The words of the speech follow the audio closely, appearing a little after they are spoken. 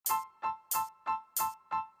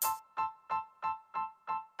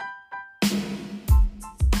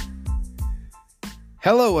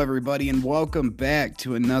Hello, everybody, and welcome back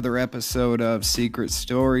to another episode of Secret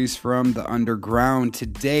Stories from the Underground.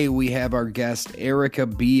 Today, we have our guest,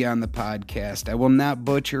 Ericka B, on the podcast. I will not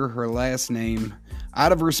butcher her last name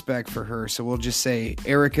out of respect for her, so we'll just say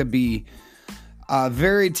Ericka B.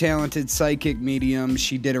 Very talented psychic medium.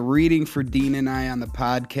 She did a reading for Dean and I on the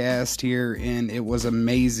podcast here, and it was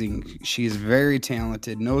amazing. She is very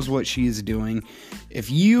talented, knows what she is doing. If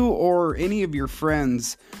you or any of your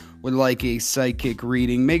friends would like a psychic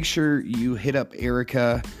reading, make sure you hit up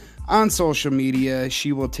Ericka on social media.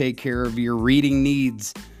 She will take care of your reading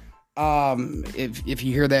needs. If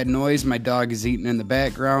you hear that noise, my dog is eating in the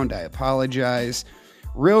background. I apologize.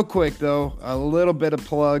 Real quick, though, a little bit of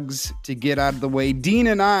plugs to get out of the way. Dean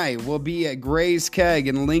and I will be at Gray's Keg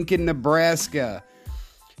in Lincoln, Nebraska,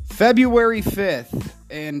 February 5th.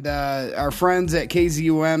 And our friends at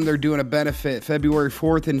KZUM, they're doing a benefit February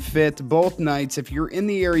 4th and 5th, both nights. If you're in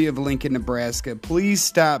the area of Lincoln, Nebraska, please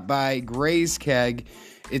stop by Gray's Keg.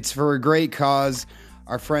 It's for a great cause.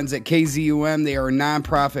 Our friends at KZUM, they are a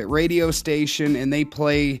nonprofit radio station, and they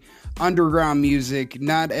play underground music.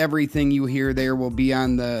 Not everything you hear there will be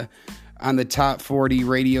on the top 40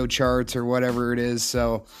 radio charts or whatever it is.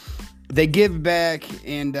 So they give back,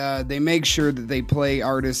 and they make sure that they play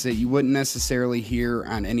artists that you wouldn't necessarily hear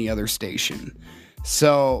on any other station.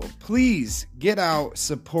 So please get out,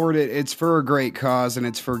 support it. It's for a great cause, and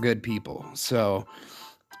it's for good people. So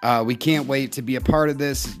we can't wait to be a part of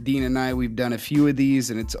this. Dean and I, we've done a few of these,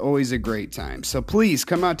 and it's always a great time. So please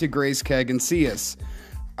come out to Gray's Keg and see us.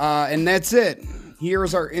 And that's it.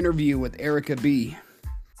 Here's our interview with Ericka B.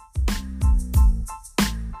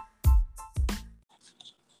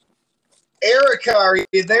 Ericka, are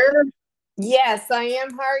you there? Yes, I am.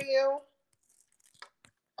 How are you?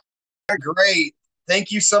 Great.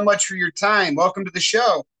 Thank you so much for your time. Welcome to the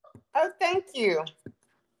show. Oh, thank you.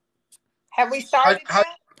 Have we started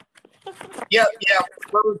Yeah, yet?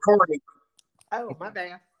 we're recording. Oh, my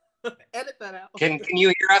bad. Edit that out. Can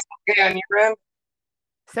you hear us okay on your end?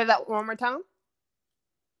 Say that one more time.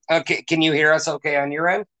 Okay, can you hear us okay on your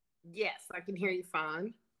end? Yes, I can hear you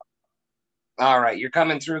fine. All right, you're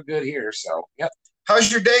coming through good here, so yep.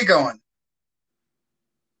 How's your day going?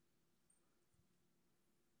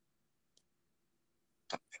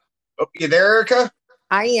 Oh, you there, Ericka?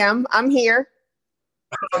 I am. I'm here.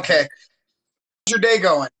 Okay. How's your day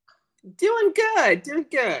going? Doing good. Doing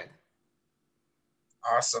good.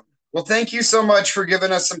 Awesome. Well, thank you so much for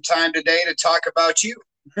giving us some time today to talk about you.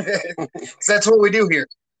 That's what we do here.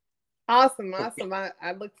 Awesome.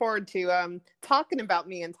 I look forward to talking about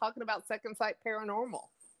me and talking about Second Sight Paranormal.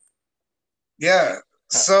 Yeah.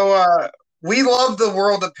 So we love the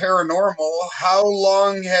world of paranormal. How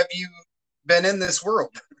long have you been in this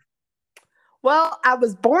world? Well, I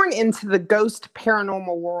was born into the ghost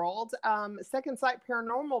paranormal world. Second Sight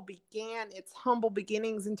Paranormal began its humble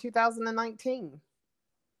beginnings in 2019.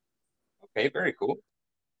 Okay, very cool.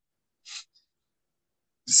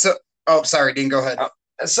 So, sorry, Dean, go ahead.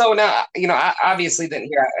 So now, obviously then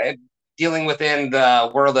here, dealing within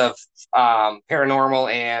the world of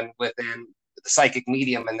paranormal and within the psychic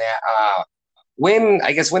medium and that, when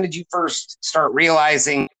did you first start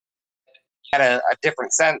realizing you had a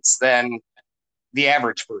different sense than the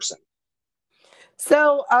average person?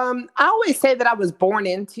 So I always say that I was born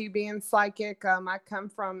into being psychic. I come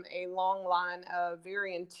from a long line of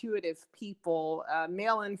very intuitive people,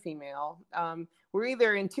 male and female. We're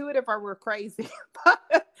either intuitive or we're crazy.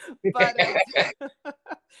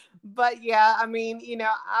 But yeah, I mean,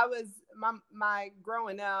 I was my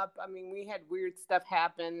growing up. I mean, we had weird stuff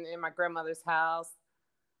happen in my grandmother's house.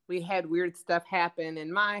 We had weird stuff happen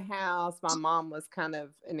in my house. My mom was kind of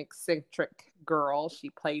an eccentric girl.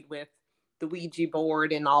 She played with the Ouija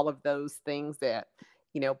board and all of those things that,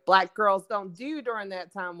 Black girls don't do during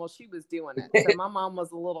that time. Well, she was doing it. So my mom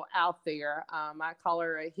was a little out there. I call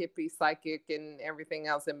her a hippie psychic and everything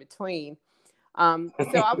else in between.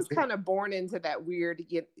 So I was kind of born into that weird,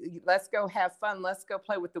 let's go have fun. Let's go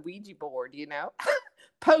play with the Ouija board,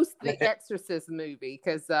 post the Exorcist movie.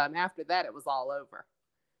 Because after that, it was all over.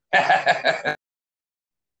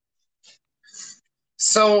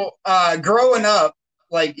 So growing up,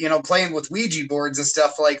 playing with Ouija boards and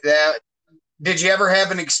stuff like that, did you ever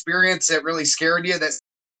have an experience that really scared you?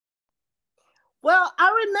 Well,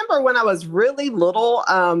 I remember when I was really little,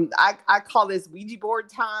 I call this Ouija board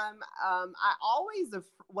time. I always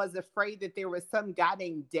was afraid that there was some guy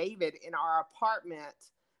named David in our apartment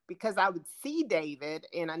because I would see David,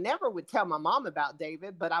 and I never would tell my mom about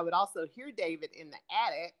David, but I would also hear David in the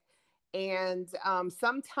attic. And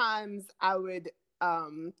sometimes I would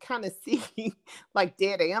kind of see like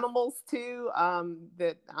dead animals too.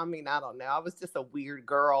 That, I mean, I don't know. I was just a weird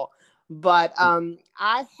girl, but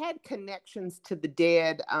I had connections to the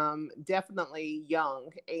dead, definitely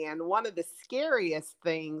young. And one of the scariest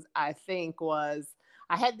things I think was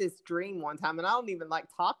I had this dream one time, and I don't even like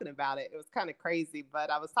talking about it. It was kind of crazy, but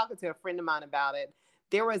I was talking to a friend of mine about it.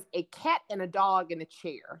 There was a cat and a dog in a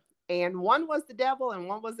chair, and one was the devil and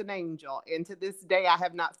one was an angel. And to this day, I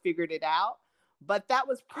have not figured it out. But that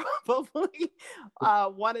was probably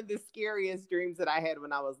one of the scariest dreams that I had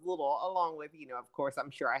when I was little, along with, you know, of course, I'm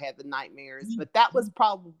sure I had the nightmares, but that was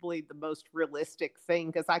probably the most realistic thing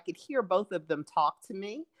because I could hear both of them talk to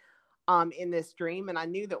me in this dream. And I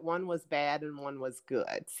knew that one was bad and one was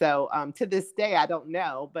good. So to this day, I don't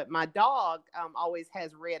know, but my dog always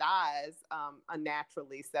has red eyes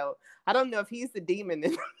unnaturally. So I don't know if he's the demon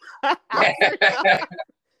in my house or not.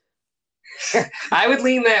 I would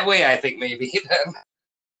lean that way, I think, maybe.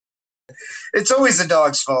 It's always the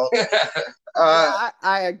dog's fault. I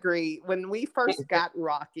agree. When we first got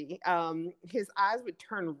Rocky, his eyes would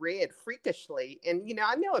turn red freakishly. And, you know,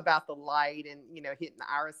 I know about the light and, you know, hitting the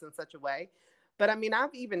iris in such a way. But I mean,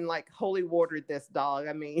 I've even like holy watered this dog.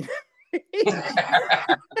 I mean,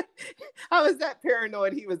 I was that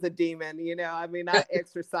paranoid he was a demon, you know. I mean, I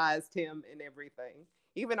exorcised him and everything.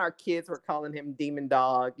 Even our kids were calling him Demon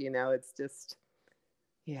Dog, you know. It's just,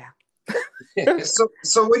 yeah.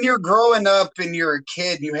 So when you're growing up and you're a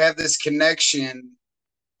kid and you have this connection,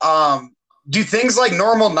 do things like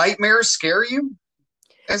normal nightmares scare you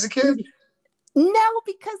as a kid? No,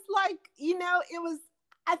 because like, you know, it was,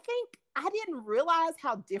 I think I didn't realize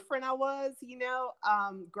how different I was, you know,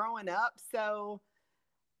 growing up. So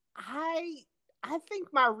I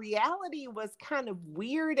think my reality was kind of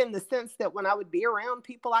weird in the sense that when I would be around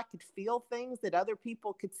people, I could feel things that other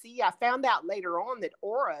people could see. I found out later on that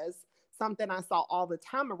auras, something I saw all the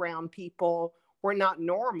time around people, were not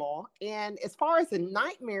normal. And as far as the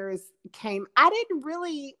nightmares came, I didn't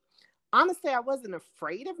really, honestly, I wasn't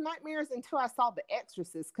afraid of nightmares until I saw The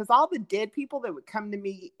Exorcist, because all the dead people that would come to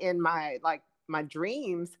me in my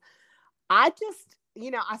dreams, I just, you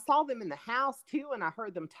know, I saw them in the house too, and I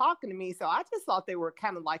heard them talking to me. So I just thought they were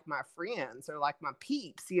kind of like my friends or like my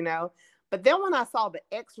peeps, you know. But then when I saw The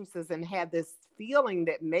Exorcist and had this feeling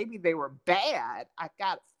that maybe they were bad, I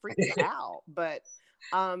got freaked out. But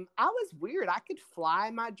I was weird. I could fly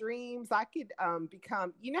in my dreams. I could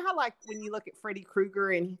become, you know how like when you look at Freddy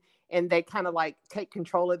Krueger and they kind of like take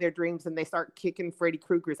control of their dreams and they start kicking Freddy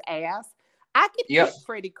Krueger's ass. I could kick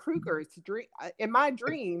Freddy Krueger's dream. In my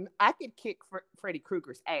dream, I could kick Freddy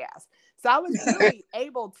Krueger's ass. So I was really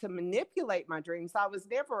able to manipulate my dreams. I was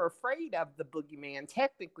never afraid of the boogeyman.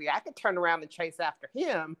 Technically, I could turn around and chase after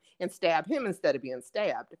him and stab him instead of being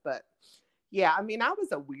stabbed. But yeah, I mean, I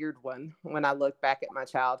was a weird one when I look back at my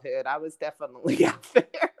childhood. I was definitely out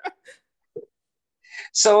there.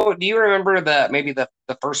 So do you remember maybe the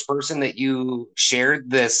first person that you shared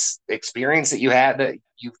this experience that you had, that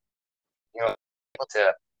you know,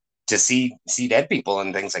 able to see dead people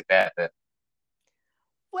and things like that?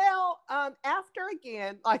 Well, after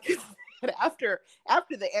again, like I said,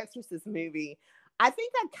 after the Exorcist movie, I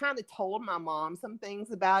think I kind of told my mom some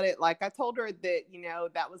things about it. Like I told her that, you know,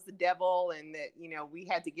 that was the devil and that, you know, we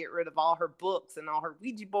had to get rid of all her books and all her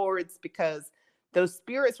Ouija boards because those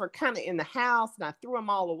spirits were kind of in the house, and I threw them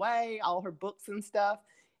all away, all her books and stuff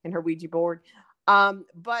and her Ouija board.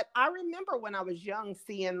 But I remember when I was young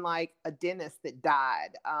seeing like a dentist that died.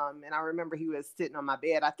 And I remember he was sitting on my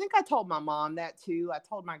bed. I think I told my mom that too. I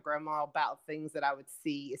told my grandma about things that I would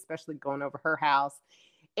see, especially going over her house.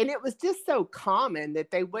 And it was just so common that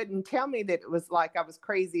they wouldn't tell me that it was like I was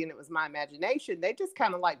crazy and it was my imagination. They just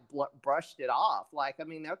kind of like brushed it off. Like, I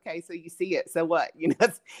mean, okay, so you see it. So what? You know,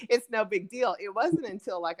 it's no big deal. It wasn't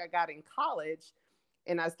until like I got in college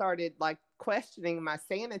and I started like questioning my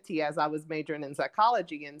sanity as I was majoring in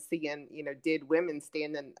psychology and seeing, you know, dead women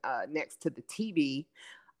standing next to the TV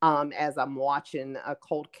as I'm watching a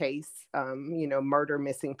cold case, you know, murder,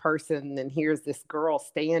 missing person. And here's this girl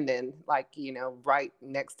standing like, you know, right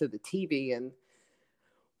next to the TV, and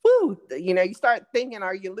whoo, you know, you start thinking,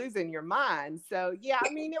 are you losing your mind? So, yeah, I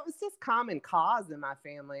mean, it was just common cause in my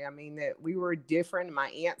family. I mean, that we were different. My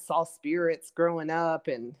aunt saw spirits growing up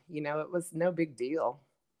and, you know, it was no big deal.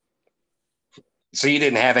 So you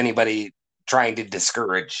didn't have anybody trying to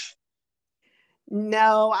discourage?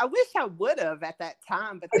 No, I wish I would have at that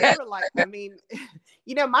time, but they were like, I mean,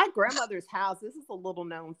 you know, my grandmother's house, this is a little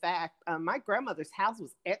known fact. My grandmother's house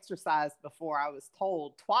was exorcised before I was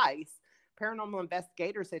told, twice. Paranormal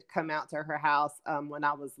investigators had come out to her house when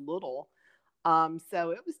I was little.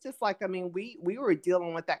 So it was just like, I mean, we were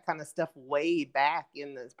dealing with that kind of stuff way back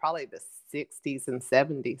in probably the 60s and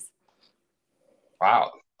 70s.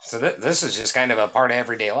 Wow. So this is just kind of a part of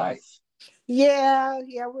everyday life. Yeah,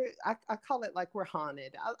 I call it like we're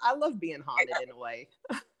haunted. I love being haunted in a way.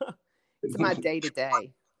 It's my day to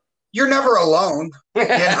day. You're never alone. You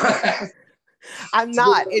know? I'm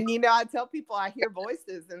not. And, I tell people I hear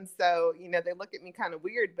voices. And so, they look at me kind of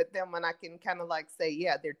weird. But then when I can kind of like say,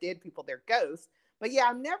 yeah, they're dead people, they're ghosts. But yeah,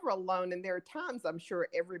 I'm never alone. And there are times I'm sure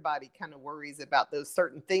everybody kind of worries about those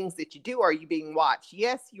certain things that you do. Are you being watched?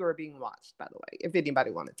 Yes, you are being watched, by the way, if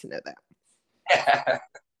anybody wanted to know that.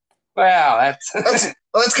 Wow, that's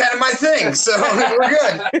kind of my thing. So we're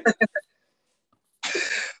good.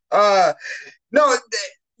 No,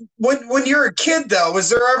 when you're a kid, though, was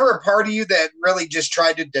there ever a part of you that really just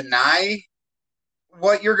tried to deny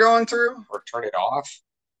what you're going through or turn it off?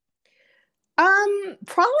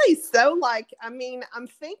 Probably so. Like, I mean, I'm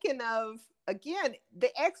thinking of, again, The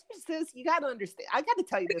Exorcist. You got to understand. I got to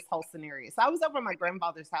tell you this whole scenario. So I was over at my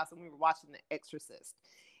grandfather's house and we were watching The Exorcist.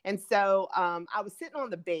 And so I was sitting on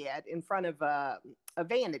the bed in front of a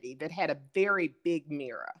vanity that had a very big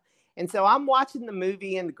mirror. And so I'm watching the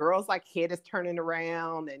movie and the girl's like head is turning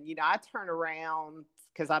around. And, I turn around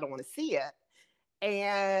because I don't want to see it.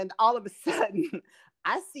 And all of a sudden,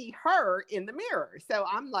 I see her in the mirror. So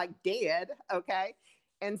I'm like dead. Okay.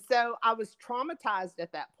 And so I was traumatized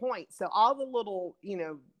at that point. So all the little,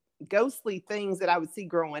 ghostly things that I would see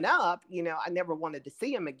growing up, I never wanted to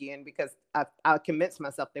see them again because I convinced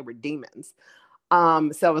myself they were demons.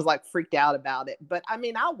 So I was like freaked out about it. But I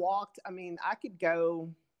mean, I could go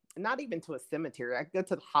not even to a cemetery. I could go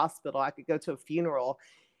to the hospital. I could go to a funeral.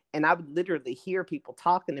 And I would literally hear people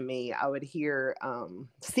talking to me. I would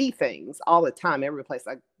see things all the time, every place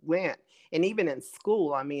I went. And even in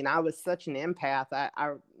school, I mean, I was such an empath.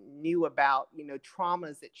 I knew about,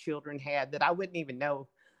 traumas that children had that I wouldn't even know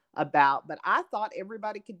about. But I thought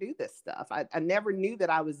everybody could do this stuff. I never knew that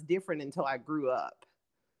I was different until I grew up.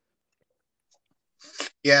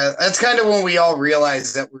 Yeah, that's kind of when we all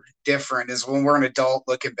realize that we're different, is when we're an adult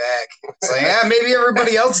looking back. It's like, yeah, maybe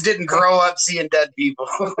everybody else didn't grow up seeing dead people.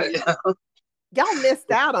 Y'all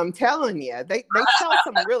missed out, I'm telling you. They tell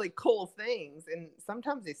some really cool things, and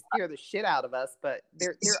sometimes they scare the shit out of us, but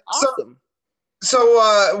they're awesome.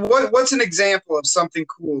 So what's an example of something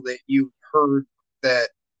cool that you heard that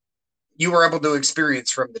you were able to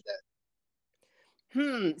experience from the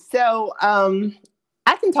dead? So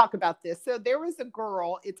I can talk about this. So there was a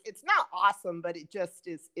girl. It's not awesome, but it just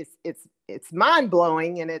is. It's mind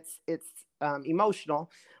blowing and it's emotional.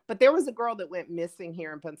 But there was a girl that went missing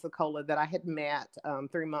here in Pensacola that I had met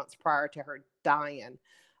 3 months prior to her dying,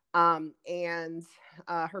 and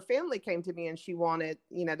her family came to me and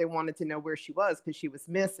they wanted to know where she was because she was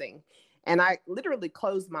missing. And I literally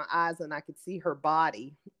closed my eyes and I could see her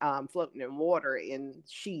body floating in water. And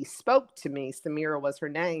she spoke to me. Samira was her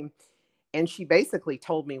name. And she basically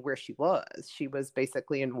told me where she was. She was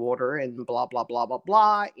basically in water and blah, blah, blah, blah,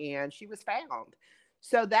 blah. And she was found.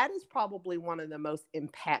 So that is probably one of the most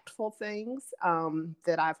impactful things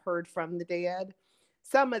that I've heard from the dead.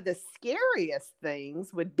 Some of the scariest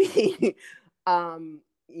things would be, there's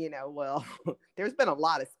been a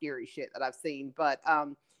lot of scary shit that I've seen, but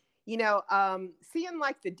seeing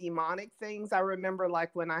like the demonic things. I remember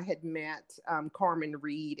like when I had met Carmen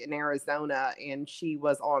Reed in Arizona, and she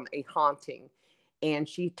was on a haunting, and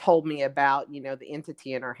she told me about, the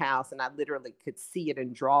entity in her house, and I literally could see it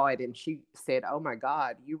and draw it. And she said, "Oh my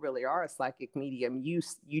God, you really are a psychic medium. You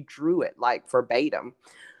drew it like verbatim."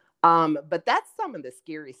 But that's some of the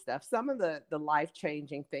scary stuff. Some of the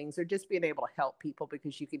life-changing things are just being able to help people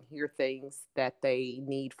because you can hear things that they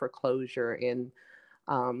need for closure and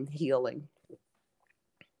healing.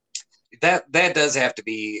 That does have to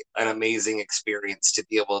be an amazing experience to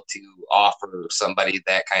be able to offer somebody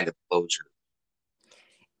that kind of closure.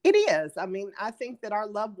 It is. I mean, I think that our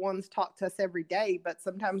loved ones talk to us every day, but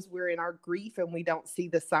sometimes we're in our grief and we don't see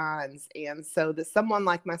the signs. And so that someone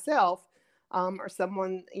like myself or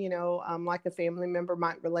someone, like a family member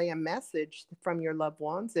might relay a message from your loved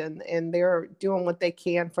ones, and they're doing what they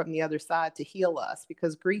can from the other side to heal us,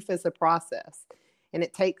 because grief is a process. And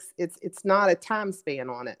it's not a time span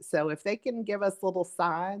on it. So if they can give us little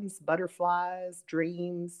signs, butterflies,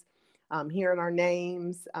 dreams, hearing our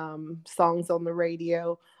names, songs on the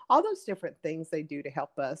radio, all those different things they do to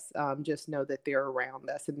help us, just know that they're around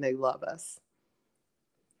us and they love us.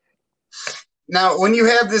 Now, when you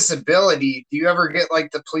have this ability, do you ever get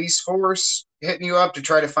like the police force hitting you up to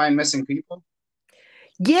try to find missing people?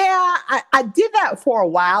 Yeah, I did that for a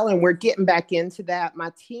while, and we're getting back into that.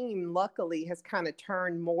 My team, luckily, has kind of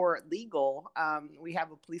turned more legal. We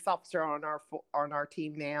have a police officer on our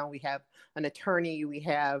team now. We have an attorney. We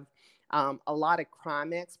have a lot of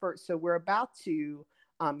crime experts. So we're about to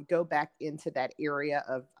go back into that area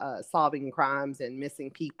of solving crimes and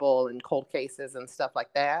missing people and cold cases and stuff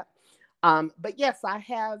like that. But yes, I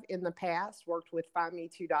have in the past worked with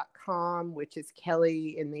findme2.com, which is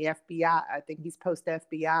Kelly in the FBI. I think he's post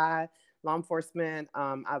FBI, law enforcement.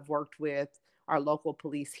 I've worked with our local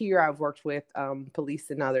police here. I've worked with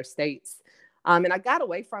police in other states. And I got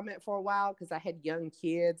away from it for a while because I had young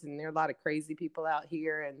kids and there are a lot of crazy people out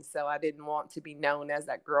here. And so I didn't want to be known as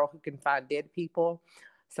that girl who can find dead people.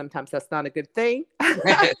 Sometimes that's not a good thing.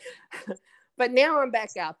 But now I'm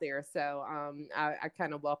back out there. So I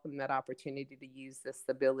kind of welcome that opportunity to use the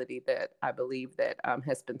stability that I believe that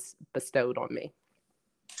has been bestowed on me.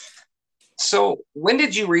 So when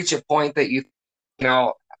did you reach a point that you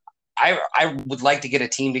know, I would like to get a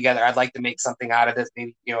team together. I'd like to make something out of this,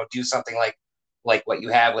 maybe, do something like what you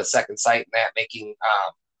have with Second Sight and that, making,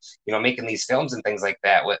 making these films and things like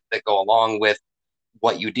that that go along with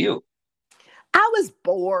what you do. I was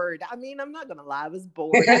bored. I mean, I'm not going to lie. I was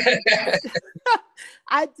bored.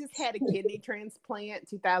 I just had a kidney transplant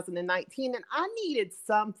 2019 and I needed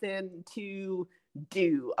something to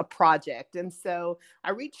do, a project. And so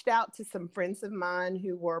I reached out to some friends of mine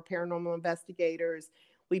who were paranormal investigators.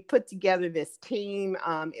 We put together this team.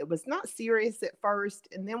 It was not serious at first.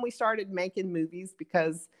 And then we started making movies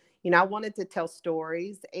because, I wanted to tell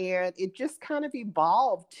stories, and it just kind of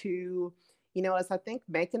evolved to, as I think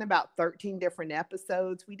making about 13 different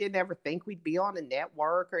episodes. We didn't ever think we'd be on a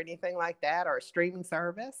network or anything like that, or a streaming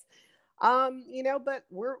service. But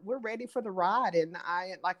we're ready for the ride. And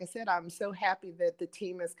like I said, I'm so happy that the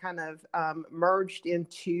team has kind of merged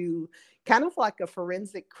into kind of like a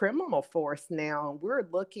forensic criminal force now. We're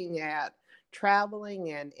looking at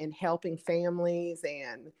traveling and helping families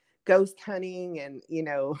and ghost hunting and,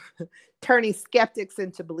 turning skeptics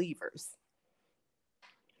into believers.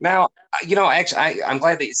 Now, actually, I'm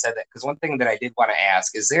glad that you said that, because one thing that I did want to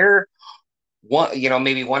ask, is there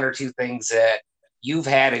maybe one or two things that you've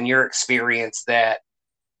had in your experience that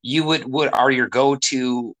you would are your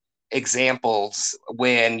go-to examples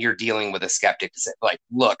when you're dealing with a skeptic, to say, like,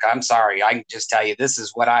 look, I'm sorry, I can just tell you this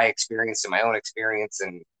is what I experienced in my own experience,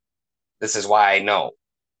 and this is why I know.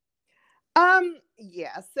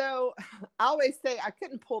 Yeah. So I always say I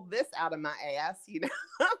couldn't pull this out of my ass,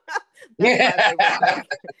 Yeah.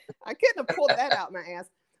 I couldn't have pulled that out my ass.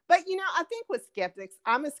 But, I think with skeptics,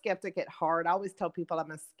 I'm a skeptic at heart. I always tell people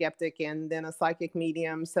I'm a skeptic and then a psychic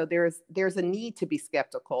medium. So there's a need to be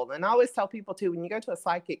skeptical. And I always tell people too, when you go to a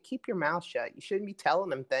psychic, keep your mouth shut. You shouldn't be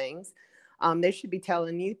telling them things. They should be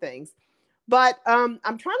telling you things. But I'm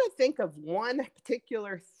trying to think of one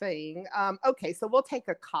particular thing. Okay, so we'll take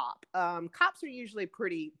a cop. Cops are usually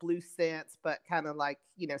pretty blue sense, but kind of like,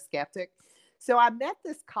 skeptic. So I met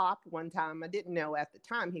this cop one time. I didn't know at the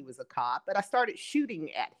time he was a cop, but I started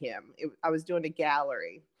shooting at him. I was doing a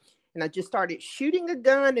gallery, and I just started shooting a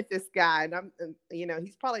gun at this guy. And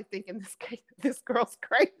he's probably thinking this girl's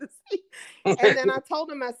crazy. And then I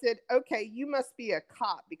told him, I said, okay, you must be a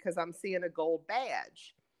cop because I'm seeing a gold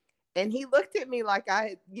badge. And he looked at me like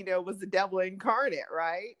I, was the devil incarnate,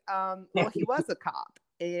 right? Well, he was a cop,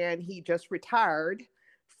 and he just retired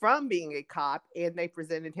from being a cop, and they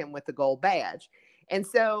presented him with a gold badge. And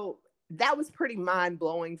so that was pretty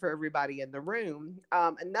mind-blowing for everybody in the room.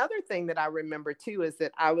 Another thing that I remember, too, is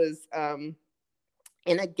that I was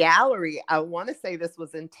in a gallery. I want to say this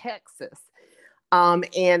was in Texas.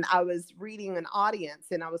 And I was reading an audience,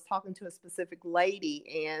 and I was talking to a specific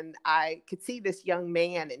lady, and I could see this young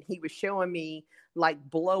man, and he was showing me like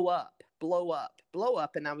blow up, blow up, blow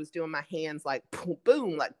up. And I was doing my hands like boom,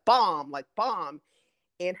 boom, like bomb.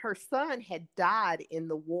 And her son had died in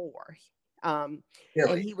the war. Really?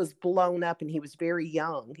 And he was blown up, and he was very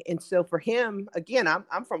young. And so for him, again,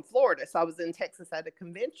 I'm from Florida, so I was in Texas at a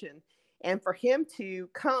convention. And for him to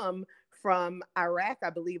come from Iraq,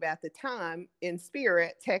 I believe at the time, in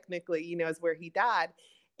spirit, technically, is where he died,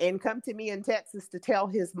 and come to me in Texas to tell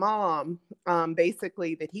his mom,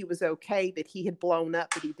 basically, that he was okay, that he had blown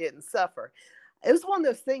up, that he didn't suffer. It was one of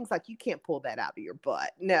those things like you can't pull that out of your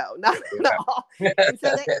butt. No, not at all. And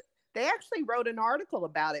so they actually wrote an article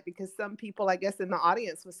about it because some people, I guess, in the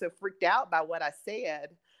audience was so freaked out by what I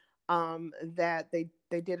said that they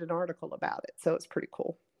did an article about it. So it's pretty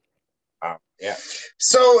cool. Yeah.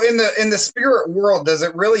 So in the spirit world, does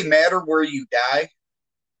it really matter where you die?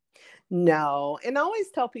 No. And I always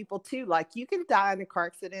tell people too, like, you can die in a car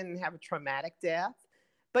accident and have a traumatic death,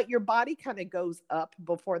 but your body kind of goes up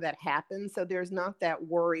before that happens. So there's not that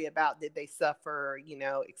worry about did they suffer,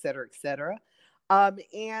 et cetera, et cetera.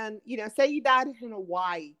 And, say you died in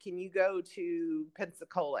Hawaii, can you go to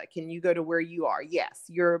Pensacola? Can you go to where you are? Yes,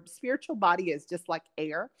 your spiritual body is just like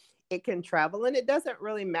air. It can travel, and it doesn't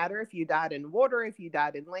really matter if you died in water, if you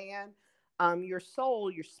died in land. Your soul,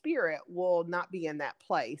 your spirit will not be in that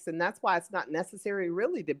place. And that's why it's not necessary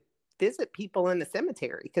really to visit people in the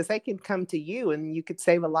cemetery, because they can come to you and you could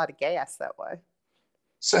save a lot of gas that way.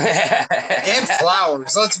 And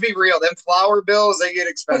flowers. Let's be real. Them flower bills, they get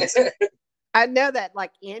expensive. I know that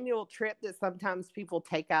like annual trip that sometimes people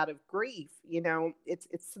take out of grief,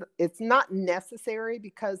 it's not necessary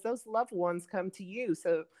because those loved ones come to you.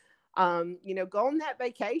 So go on that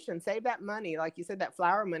vacation, save that money. Like you said, that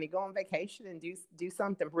flower money, go on vacation and do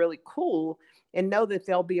something really cool, and know that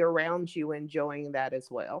they'll be around you enjoying that as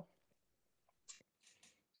well.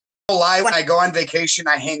 Lie, when I go on vacation,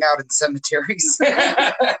 I hang out in cemeteries.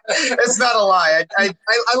 It's not a lie. I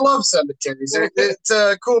love cemeteries. It's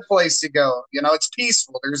a cool place to go. It's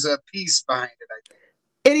peaceful. There's a peace behind it, I think.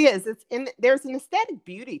 It is. There's an aesthetic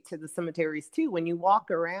beauty to the cemeteries too. When you walk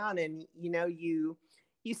around and you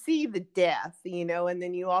see the death, and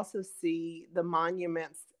then you also see the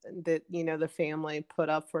monuments that, the family put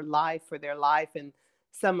up for their life, and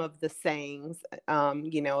some of the sayings,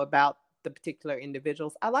 about the particular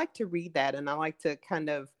individuals. I like to read that, and I like to kind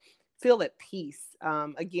of feel at peace.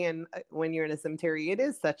 Again, when you're in a cemetery, it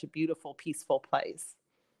is such a beautiful, peaceful place.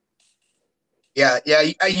 Yeah.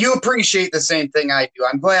 You appreciate the same thing I do.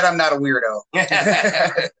 I'm glad I'm not a weirdo.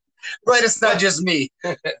 Glad it's not just me.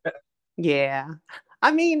 Yeah.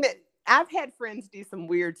 I mean, I've had friends do some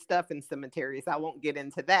weird stuff in cemeteries. I won't get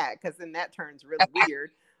into that because then that turns really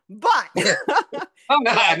weird. But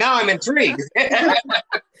now I'm intrigued.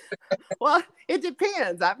 Well, it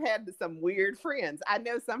depends. I've had some weird friends. I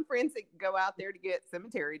know some friends that go out there to get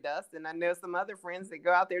cemetery dust, and I know some other friends that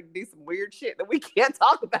go out there to do some weird shit that we can't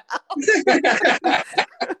talk about.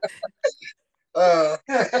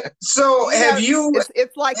 So have you?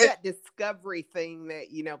 It's like that discovery thing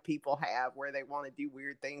that people have where they want to do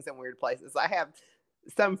weird things in weird places. I have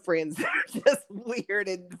some friends that are just weird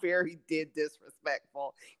and very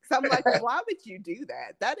disrespectful. So I'm like, why would you do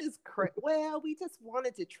that? That is well, we just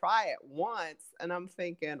wanted to try it once, and I'm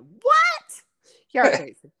thinking, what? You're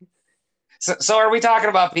crazy. So are we talking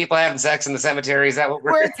about people having sex in the cemetery? Is that what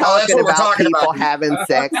we're talking about? We're talking people having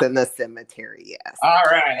sex in the cemetery. Yes. All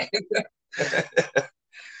right.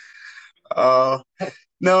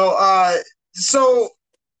 No. So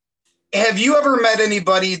have you ever met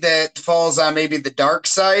anybody that falls on maybe the dark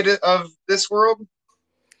side of this world?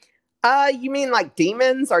 You mean like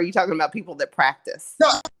demons? Or are you talking about people that practice? No,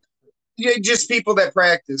 yeah, just people that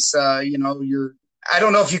practice. I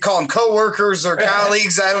don't know if you call them coworkers or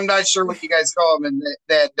colleagues. I'm not sure what you guys call them in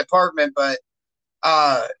that department, but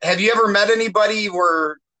have you ever met anybody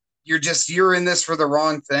where you're in this for the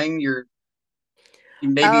wrong thing? You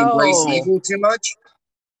maybe embrace evil too much?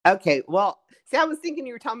 Okay, well, see, I was thinking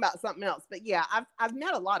you were talking about something else, but yeah, I've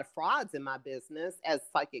met a lot of frauds in my business as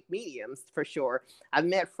psychic mediums, for sure. I've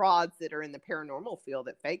met frauds that are in the paranormal field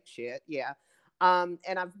that fake shit, yeah. And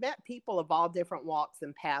I've met people of all different walks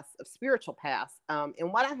and paths of spiritual paths.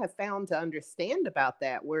 And what I have found to understand about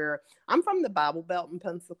that, where I'm from the Bible Belt in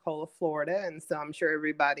Pensacola, Florida, and so I'm sure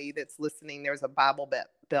everybody that's listening, there's a Bible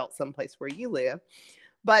belt someplace where you live.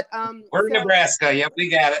 But we're in Nebraska. Yep, we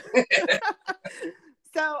got it.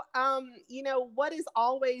 So, what is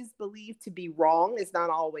always believed to be wrong is not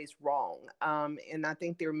always wrong. And I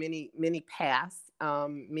think there are many, many paths,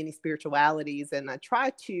 many spiritualities. And I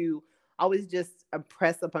try to always just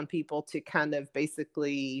impress upon people to kind of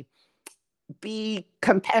basically be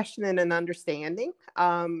compassionate and understanding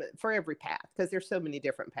for every path, because there's so many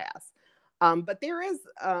different paths. But there is,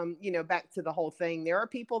 back to the whole thing, there are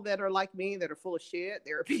people that are like me that are full of shit.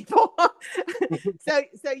 There are people.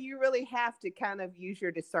 So you really have to kind of use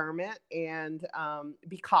your discernment and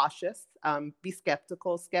be cautious, be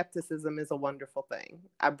skeptical. Skepticism is a wonderful thing.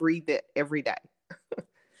 I breathe it every day.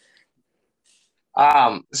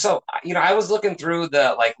 So, I was looking through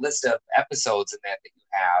the list of episodes in that you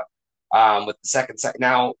have with the second set.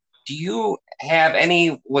 Now, do you have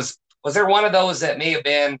any, was there one of those that may have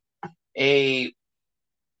been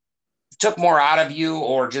took more out of you,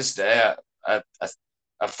 or just a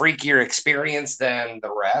freakier experience than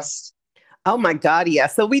the rest? Oh my God, yeah.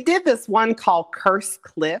 So we did this one called Cursed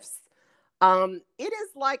Cliffs.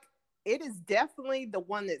 It is definitely the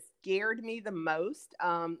one that scared me the most.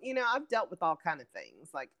 I've dealt with all kind of things,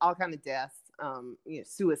 like all kind of deaths,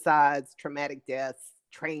 suicides, traumatic deaths,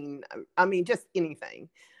 just anything.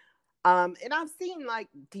 And I've seen like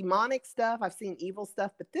demonic stuff, I've seen evil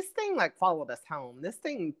stuff, but this thing like followed us home. This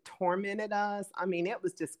thing tormented us. I mean, it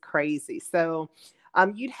was just crazy. So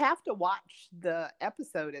you'd have to watch the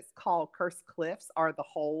episode. It's called Cursed Cliffs or The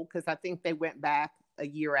Hole, because I think they went back a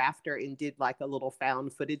year after and did like a little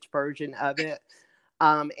found footage version of it.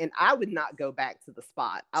 And I would not go back to the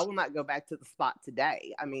spot. I will not go back to the spot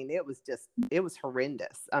today. I mean, it was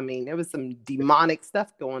horrendous. I mean, there was some demonic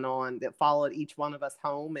stuff going on that followed each one of us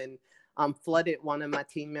home, and flooded one of my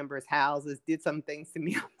team members' houses, did some things to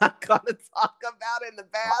me I'm not going to talk about in the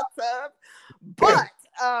bathtub. But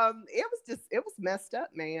it was messed up,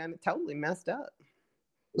 man. Totally messed up.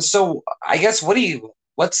 So I guess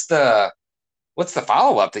what's the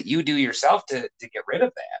follow-up that you do yourself to get rid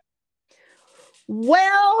of that?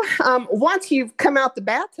 Well, once you've come out the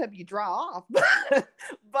bathtub, you draw off.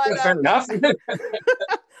 But Fair enough.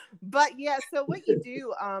 But yeah, so what you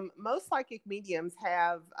do, most psychic mediums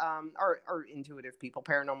have, or intuitive people,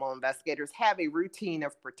 paranormal investigators have a routine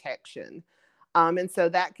of protection. And so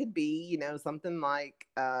that could be, something like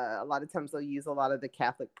a lot of times they'll use a lot of the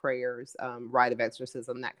Catholic prayers, rite of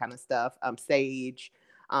exorcism, that kind of stuff, sage,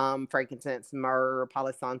 frankincense, myrrh,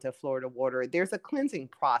 Palo Santo, Florida water. There's a cleansing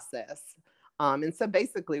process. And so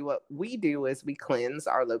basically what we do is we cleanse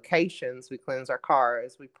our locations, we cleanse our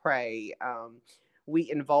cars, we pray,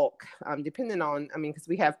 we invoke, depending on, because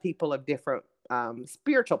we have people of different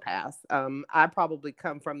spiritual paths. I probably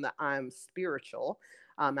come from the I'm spiritual.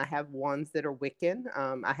 I have ones that are Wiccan.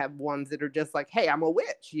 I have ones that are just like, hey, I'm a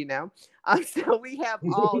witch, So we have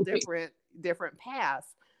all different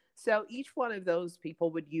paths. So each one of those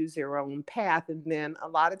people would use their own path. And then a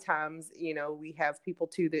lot of times, we have people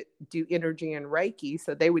too that do energy and Reiki.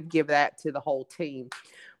 So they would give that to the whole team.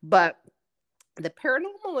 But the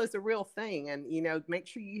paranormal is a real thing. And, make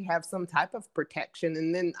sure you have some type of protection.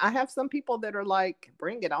 And then I have some people that are like,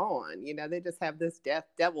 bring it on. They just have this death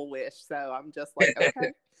devil wish. So I'm just like,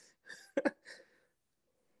 okay.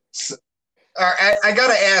 I got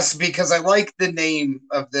to ask, because I like the name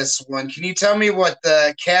of this one. Can you tell me what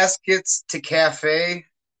the Caskets to Cafe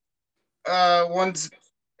one's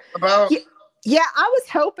about? Yeah, I was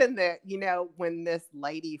hoping that, when this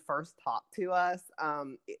lady first talked to us,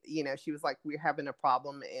 she was like, we're having a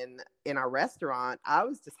problem in our restaurant. I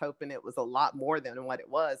was just hoping it was a lot more than what it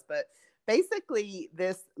was. But basically,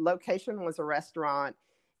 this location was a restaurant.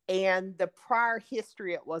 And the prior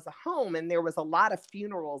history, it was a home, and there was a lot of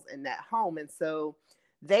funerals in that home. And so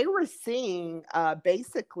they were seeing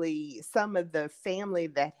basically some of the family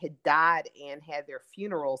that had died and had their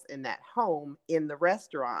funerals in that home in the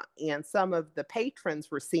restaurant. And some of the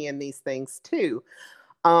patrons were seeing these things too.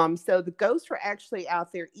 So the ghosts were actually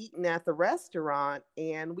out there eating at the restaurant,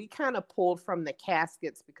 and we kind of pulled from the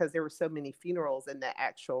caskets because there were so many funerals in the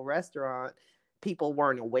actual restaurant. People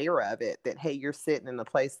weren't aware of it, that, hey, you're sitting in a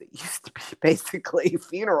place that used to be basically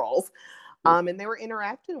funerals. And they were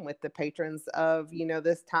interacting with the patrons of,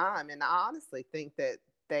 this time. And I honestly think that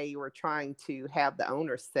they were trying to have the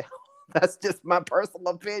owners sell. That's just my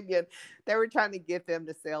personal opinion. They were trying to get them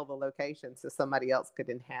to sell the location so somebody else could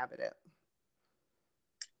inhabit it.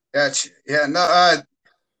 Gotcha. Yeah, no,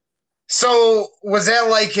 so was that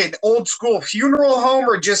like an old school funeral home,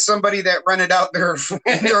 or just somebody that rented out their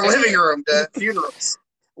living room to funerals?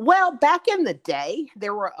 Well, back in the day,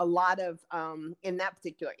 there were a lot of, in that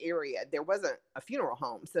particular area, there wasn't a funeral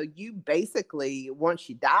home. So you basically, once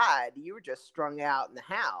you died, you were just strung out in the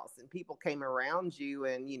house, and people came around you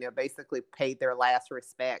and, basically paid their last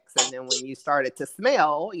respects. And then when you started to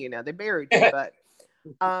smell, they buried you. But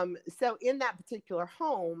so in that particular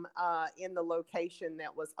home, in the location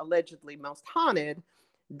that was allegedly most haunted,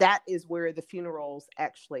 that is where the funerals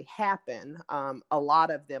actually happen. A lot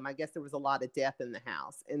of them, I guess there was a lot of death in the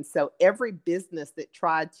house. And so every business that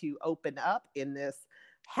tried to open up in this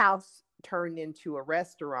house turned into a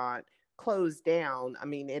restaurant closed down. I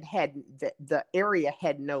mean, it had, the area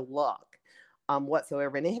had no luck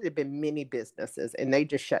whatsoever. And it had been many businesses, and they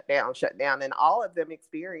just shut down. And all of them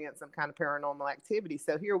experienced some kind of paranormal activity.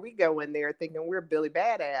 So here we go in there thinking we're Billy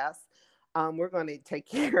Badass. We're going to take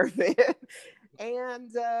care of it.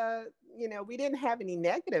 And, we didn't have any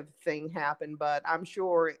negative thing happen, but I'm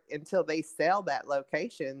sure until they sell that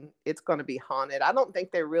location, it's going to be haunted. I don't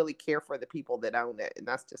think they really care for the people that own it. And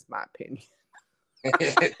that's just my opinion.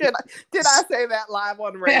 Did I say that live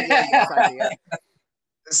on radio? Yes, I did.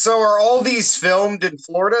 So are all these filmed in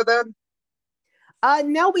Florida then?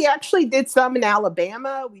 No, we actually did some in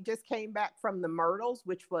Alabama. We just came back from the Myrtles,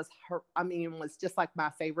 which was was just like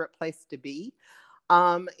my favorite place to be.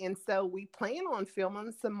 And so we plan on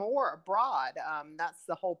filming some more abroad. That's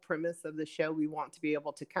the whole premise of the show. We want to be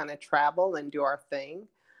able to kind of travel and do our thing.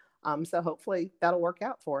 So hopefully that'll work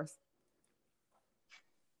out for us.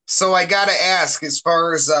 So I gotta ask, as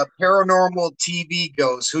far as paranormal TV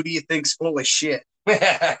goes, who do you think's full of shit?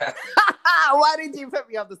 Why did you put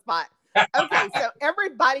me on the spot? Okay, so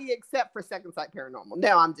everybody except for Second Sight Paranormal.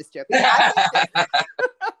 No, I'm just joking.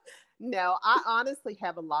 No, I honestly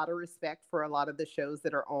have a lot of respect for a lot of the shows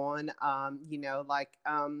that are on.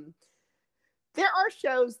 There are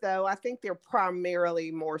shows, though, I think they're primarily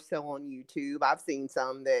more so on YouTube. I've seen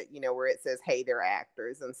some that, where it says, hey, they're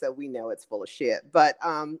actors. And so we know it's full of shit. But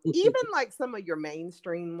even like some of your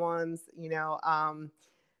mainstream ones,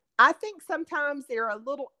 I think sometimes they're a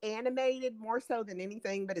little animated more so than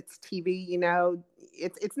anything, but it's TV,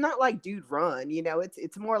 it's not like Dude Run,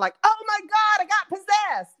 it's more like, oh my God, I got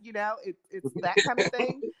possessed, it's that kind of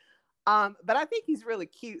thing. But I think he's really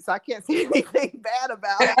cute, so I can't say anything bad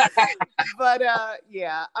about it. But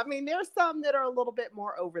yeah, I mean, there's some that are a little bit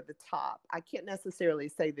more over the top. I can't necessarily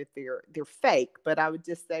say that they're fake, but I would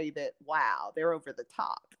just say that, wow, they're over the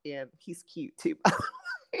top, and he's cute too.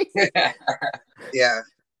 Yeah.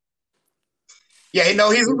 Yeah, no,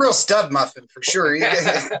 he's a real stud muffin for sure. He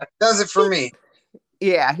does it for me.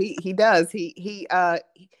 Yeah, he does. He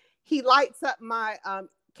lights up my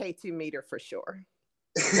K2 meter for sure.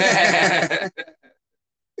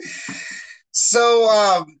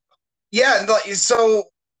 So yeah, so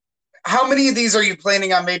how many of these are you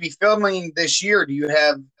planning on maybe filming this year? Do you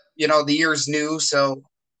have, the year's new, so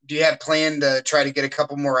do you have planned to try to get a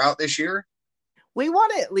couple more out this year? We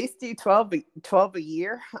want to at least do 12 a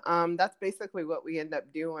year. That's basically what we end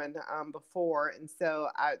up doing before. And so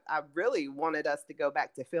I really wanted us to go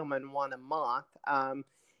back to filming one a month.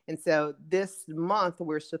 And so this month,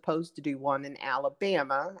 we're supposed to do one in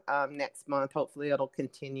Alabama. Next month, hopefully it'll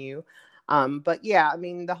continue. But yeah, I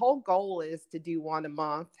mean, the whole goal is to do one a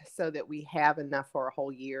month so that we have enough for a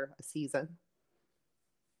whole year, a season.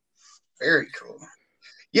 Very cool.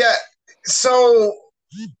 Yeah. So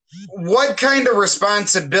what kind of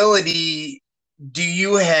responsibility do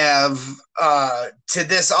you have to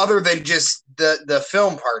this other than just the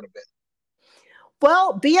film part of it?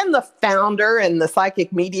 Well, being the founder and the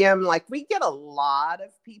psychic medium, like we get a lot of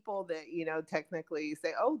people that, technically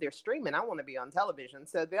say, oh, they're streaming, I want to be on television.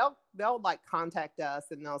 So they'll like contact us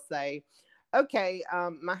and they'll say, okay,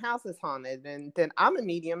 my house is haunted. And then I'm a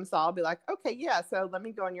medium. So I'll be like, okay, yeah. So let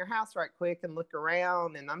me go in your house right quick and look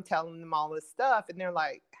around. And I'm telling them all this stuff. And they're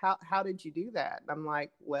like, how did you do that? And I'm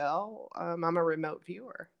like, well, I'm a remote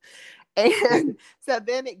viewer. And so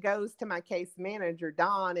then it goes to my case manager,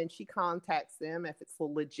 Dawn, and she contacts them if it's a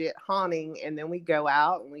legit haunting. And then we go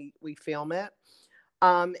out and we film it.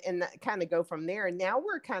 And kind of go from there. And now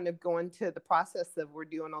we're kind of going to the process of we're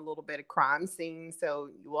doing a little bit of crime scene. So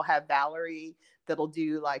we'll have Valerie that'll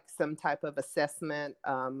do like some type of assessment,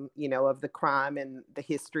 of the crime and the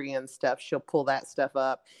history and stuff. She'll pull that stuff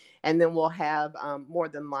up. And then we'll have more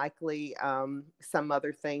than likely some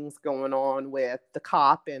other things going on with the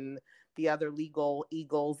cop and the other legal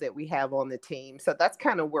eagles that we have on the team. So that's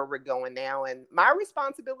kind of where we're going now. And my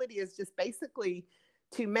responsibility is just basically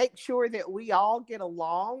to make sure that we all get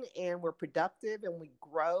along and we're productive and we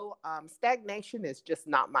grow. Stagnation is just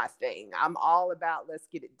not my thing. I'm all about let's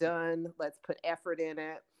get it done. Let's put effort in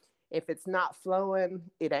it. If it's not flowing,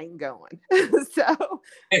 it ain't going. So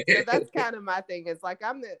that's kind of my thing. It's like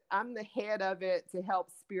I'm the head of it to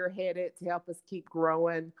help spearhead it, to help us keep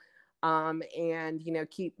growing, and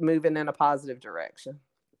keep moving in a positive direction.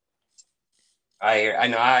 I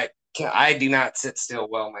know I do not sit still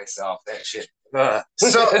well myself. That shit.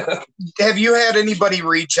 So have you had anybody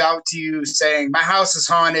reach out to you saying my house is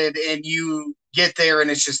haunted and you get there and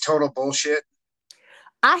it's just total bullshit?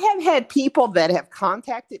 I have had people that have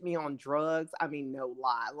contacted me on drugs. I mean, no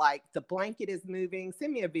lie. Like the blanket is moving.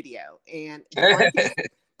 Send me a video. And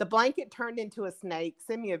the blanket turned into a snake.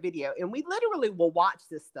 Send me a video. And we literally will watch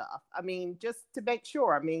this stuff. I mean, just to make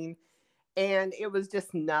sure. I mean, and it was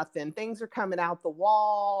just nothing. Things are coming out the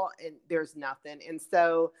wall and there's nothing. And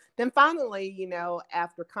so then finally,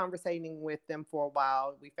 after conversating with them for a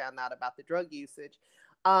while, we found out about the drug usage.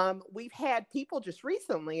 We've had people just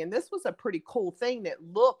recently, and this was a pretty cool thing that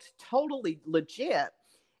looked totally legit.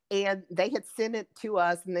 And they had sent it to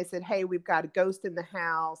us and they said, hey, we've got a ghost in the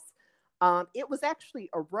house. It was actually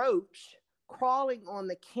a roach crawling on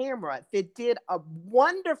the camera that did a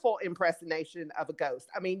wonderful impersonation of a ghost.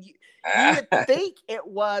 I mean, you would think it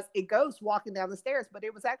was a ghost walking down the stairs, but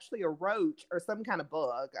it was actually a roach or some kind of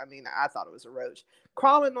bug. I mean, I thought it was a roach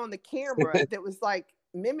crawling on the camera that was like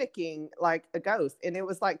mimicking like a ghost. And it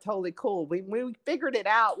was like totally cool. We figured it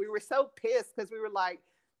out. We were so pissed because we were like,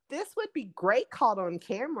 this would be great caught on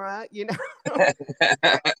camera,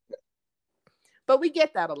 But we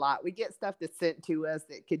get that a lot. We get stuff that's sent to us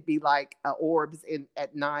that could be like orbs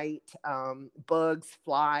at night, bugs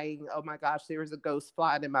flying. Oh my gosh, there's a ghost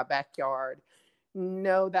flying in my backyard.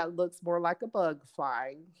 No, that looks more like a bug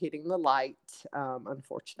flying, hitting the light.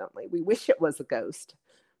 Unfortunately, we wish it was a ghost.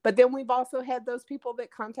 But then we've also had those people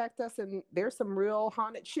that contact us, and there's some real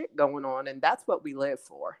haunted shit going on, and that's what we live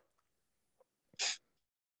for.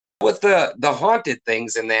 With the haunted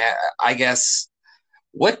things and that, I guess,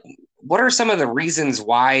 what are some of the reasons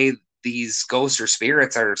why these ghosts or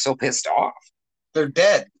spirits are so pissed off? They're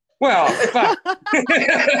dead. Well,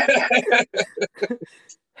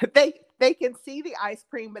 they can see the ice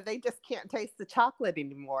cream, but they just can't taste the chocolate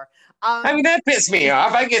anymore. I mean, that pissed me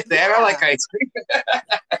off. I get that. Yeah. I like ice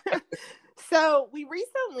cream. So we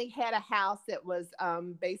recently had a house that was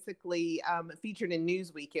basically featured in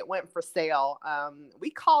Newsweek. It went for sale. We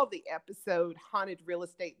called the episode Haunted Real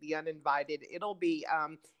Estate The Uninvited. It'll be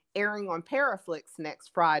airing on Paraflix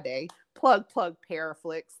next Friday. Plug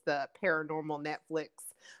Paraflix, the paranormal Netflix.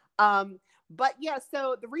 But yeah,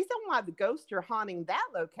 so the reason why the ghosts are haunting that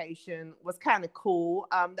location was kind of cool.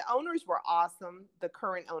 The owners were awesome, the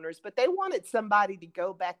current owners, but they wanted somebody to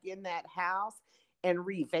go back in that house and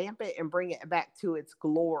revamp it and bring it back to its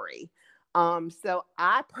glory. So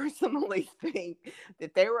I personally think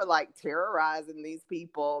that they were like terrorizing these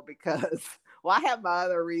people because, well, I have my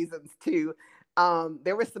other reasons too.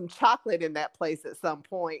 There was some chocolate in that place at some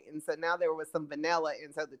point, and so now there was some vanilla,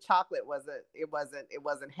 and so the chocolate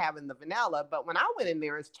wasn't having the vanilla. But when I went in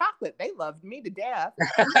there as chocolate, they loved me to death.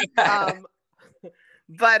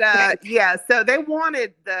 But yeah, so they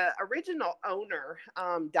wanted, the original owner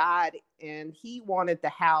died, and he wanted the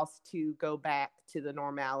house to go back to the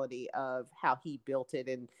normality of how he built it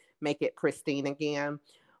and make it pristine again.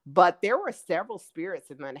 But there were several spirits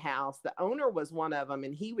in that house. The owner was one of them,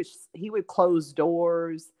 and he would close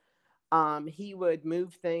doors. He would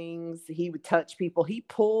move things. He would touch people. He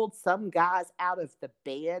pulled some guys out of the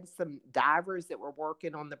bed, some divers that were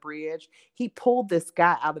working on the bridge. He pulled this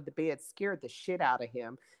guy out of the bed, scared the shit out of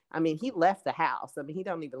him. I mean, he left the house. I mean, he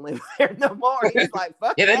don't even live there no more. He's like,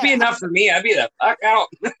 fuck yeah, that'd be enough for me. I'd be the fuck out.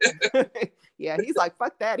 Yeah, he's like,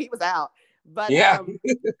 fuck that. He was out. But yeah.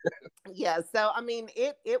 Yeah, so I mean,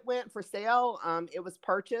 it went for sale. It was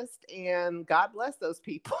purchased, and God bless those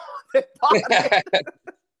people that bought it.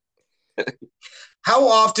 How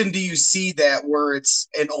often do you see that where it's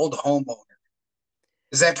an old homeowner?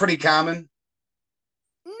 Is that pretty common?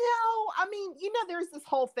 No, I mean, there's this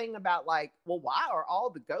whole thing about like, well, why are all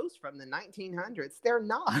the ghosts from the 1900s? They're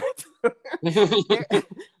not.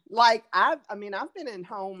 Like I've been in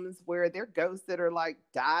homes where there are ghosts that are like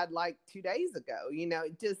died like 2 days ago.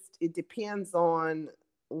 It depends on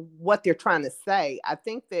what they're trying to say. I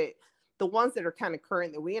think that the ones that are kind of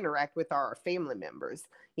current that we interact with are our family members.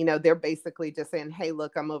 They're basically just saying, hey,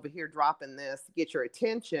 look, I'm over here dropping this to get your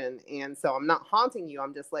attention. And so I'm not haunting you.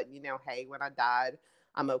 I'm just letting you know, hey, when I died,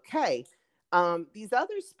 I'm okay. These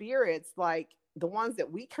other spirits, like the ones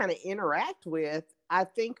that we kind of interact with, I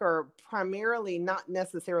think are primarily not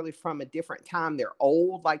necessarily from a different time. They're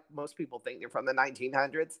old, like most people think they're from the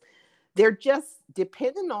 1900s. They're just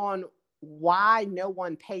depending on why no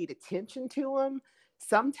one paid attention to them.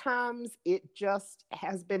 Sometimes it just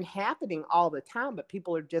has been happening all the time, but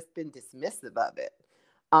people have just been dismissive of it.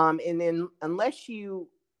 And then unless you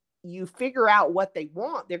figure out what they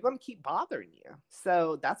want, they're going to keep bothering you.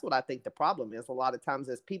 So that's what I think the problem is a lot of times,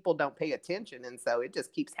 is people don't pay attention. And so it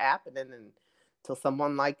just keeps happening until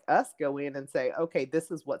someone like us go in and say, okay, this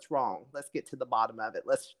is what's wrong. Let's get to the bottom of it.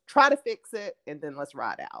 Let's try to fix it. And then let's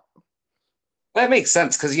ride out. That makes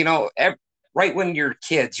sense. Cause right when you're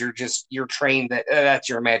kids, you're trained that that's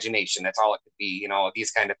your imagination. That's all it could be,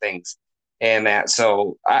 these kind of things. And that,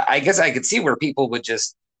 so I guess I could see where people would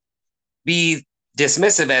just be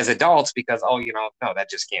dismissive as adults because, no, that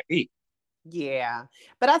just can't be. Yeah.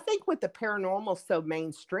 But I think with the paranormal so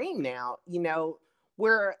mainstream now,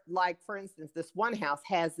 where, like, for instance, this one house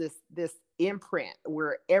has this imprint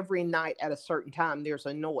where every night at a certain time there's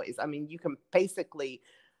a noise. I mean, you can basically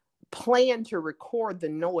plan to record the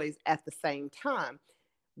noise at the same time.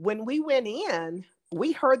 When we went in,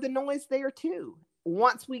 we heard the noise there too.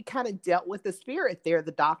 Once we kind of dealt with the spirit there,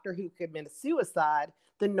 the doctor who committed suicide,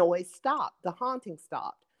 the noise stopped, the haunting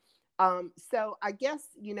stopped. So I guess,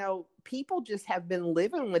 people just have been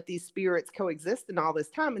living with these spirits coexisting all this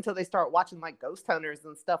time until they start watching like Ghost Hunters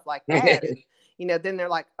and stuff like that. And, then they're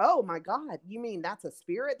like, oh my God, you mean that's a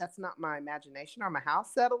spirit? That's not my imagination or my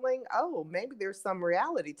house settling. Oh, maybe there's some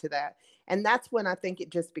reality to that. And that's when I think it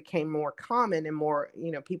just became more common and more,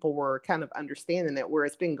 people were kind of understanding it, where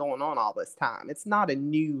it's been going on all this time. It's not a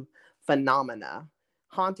new phenomena.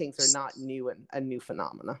 hauntings are not new and a new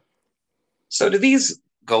phenomena. So do these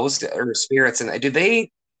ghosts or spirits, and do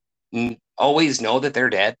they always know that they're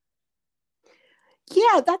dead?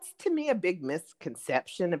 Yeah, that's to me a big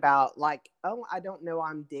misconception about like, oh, I don't know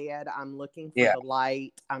I'm dead. I'm looking for Yeah. the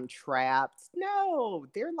light. I'm trapped. No,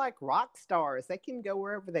 they're like rock stars. They can go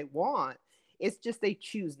wherever they want. It's just they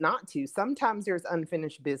choose not to. Sometimes there's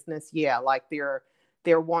unfinished business. Yeah, like they're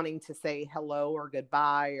wanting to say hello or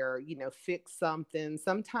goodbye or, fix something.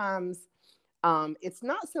 Sometimes it's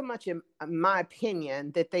not so much in my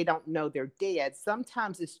opinion that they don't know they're dead.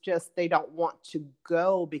 Sometimes it's just they don't want to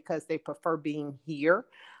go because they prefer being here.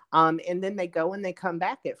 And then they go and they come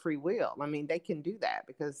back at free will. I mean, they can do that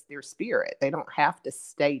because they're spirit. They don't have to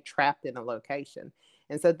stay trapped in a location.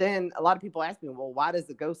 And so then a lot of people ask me, well, why does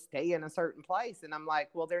the ghost stay in a certain place? And I'm like,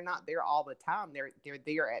 well, they're not there all the time. They're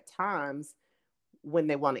there at times when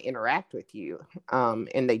they want to interact with you.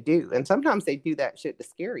 And they do. And sometimes they do that shit to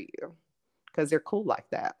scare you because they're cool like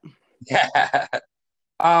that. Yeah.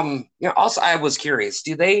 Also I was curious,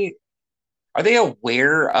 are they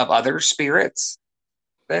aware of other spirits?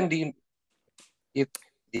 Then you, do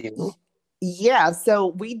you? Yeah, so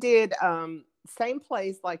we did same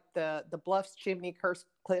place like the Bluffs Chimney Curse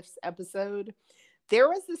Cliffs episode. There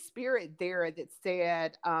was a spirit there that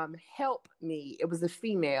said, help me. It was a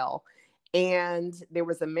female. And there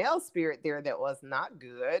was a male spirit there that was not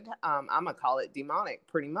good. I'm gonna call it demonic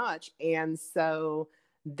pretty much. And so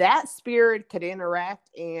that spirit could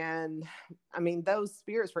interact. And I mean, those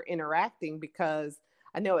spirits were interacting because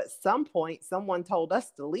I know at some point someone told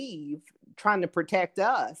us to leave, trying to protect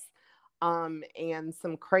us. And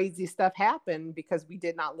some crazy stuff happened because we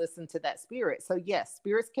did not listen to that spirit. So yes,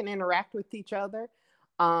 spirits can interact with each other.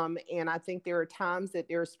 And I think there are times that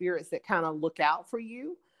there are spirits that kind of look out for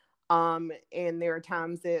you. And there are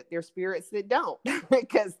times that there are spirits that don't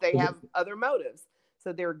because they have other motives.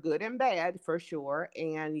 So they're good and bad for sure.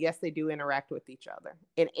 And yes, they do interact with each other.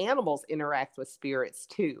 And animals interact with spirits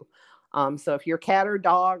too. So if your cat or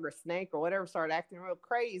dog or snake or whatever start acting real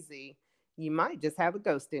crazy, you might just have a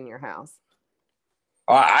ghost in your house.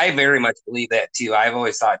 Well, I very much believe that too. I've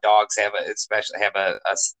always thought dogs especially have a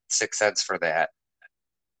sixth sense for that.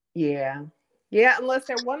 Yeah. Yeah, unless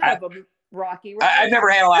they're one I, of them, Rocky, I've right? never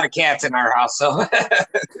had a lot of cats in our house, so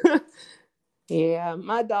Yeah,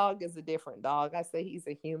 my dog is a different dog. I say he's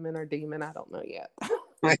a human or demon. I don't know yet.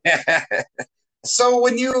 So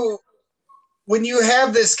when you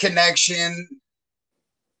have this connection,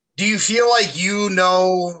 do you feel like you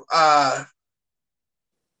know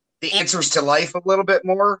the answers to life a little bit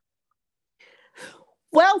more?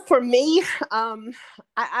 Well, for me,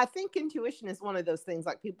 I think intuition is one of those things.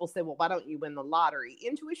 Like people say, well, why don't you win the lottery?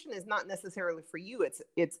 Intuition is not necessarily for you.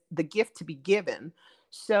 It's the gift to be given.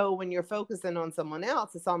 So when you're focusing on someone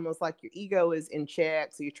else, it's almost like your ego is in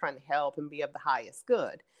check. So you're trying to help and be of the highest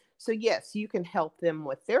good. So yes, you can help them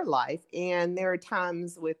with their life. And there are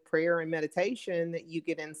times with prayer and meditation that you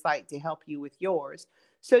get insight to help you with yours.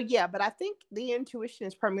 So yeah, but I think the intuition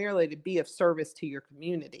is primarily to be of service to your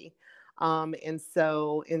community. And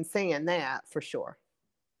so in saying that, for sure.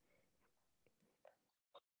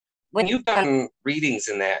 when you've done readings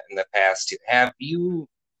in the past,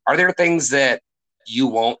 are there things that you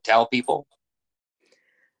won't tell people?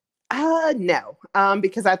 No,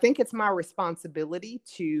 because I think it's my responsibility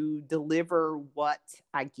to deliver what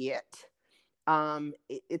I get.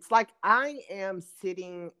 It's like I am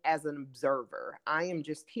sitting as an observer. I am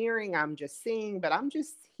just hearing, I'm just seeing, but I'm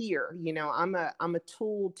just here. I'm a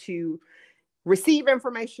tool to receive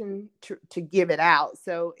information to give it out.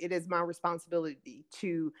 So it is my responsibility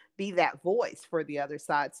to be that voice for the other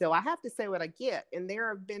side. So I have to say what I get. And there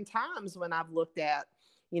have been times when I've looked at,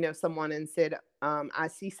 someone and said, I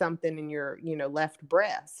see something in your, left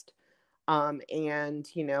breast. And,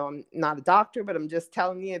 I'm not a doctor, but I'm just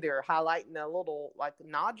telling you, they're highlighting a little like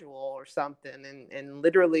nodule or something. And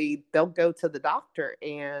literally they'll go to the doctor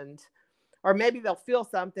or maybe they'll feel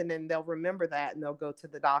something and they'll remember that and they'll go to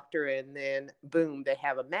the doctor and then boom, they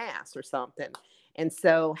have a mass or something. And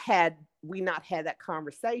so had we not had that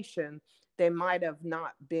conversation, they might have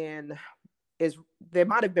not been they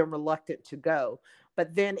might have been reluctant to go.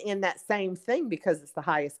 But then in that same thing, because it's the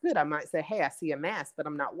highest good, I might say, hey, I see a mass, but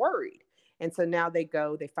I'm not worried. And so now they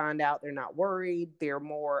go, they find out they're not worried. They're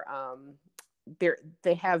more,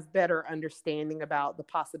 they have better understanding about the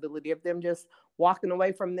possibility of them just walking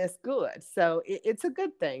away from this good. So it's a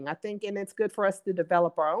good thing, I think. And it's good for us to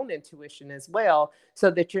develop our own intuition as well, so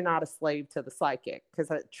that you're not a slave to the psychic.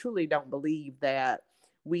 Because I truly don't believe that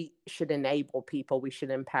we should enable people. We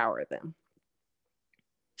should empower them.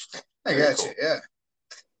 I got you. Yeah.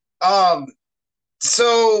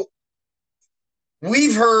 So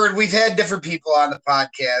we've had different people on the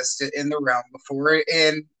podcast in the realm before,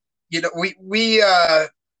 and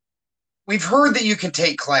we've heard that you can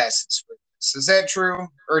take classes for this. Is that true,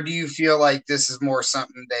 or do you feel like this is more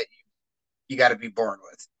something that you got to be born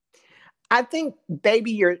with? I think,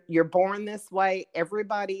 baby, you're born this way.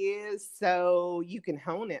 Everybody is, so you can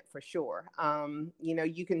hone it for sure.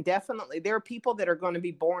 You can definitely. There are people that are going to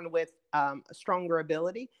be born with a stronger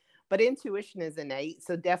ability, but intuition is innate.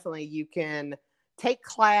 So definitely, you can take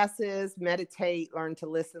classes, meditate, learn to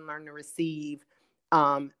listen, learn to receive,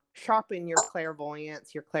 sharpen your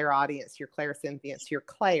clairvoyance, your clairaudience, your clairsentience, your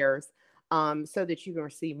clairs, so that you can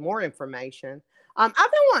receive more information. I've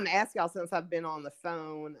been wanting to ask y'all since I've been on the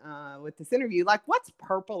phone with this interview, like, what's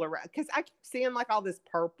purple around? Because I keep seeing like all this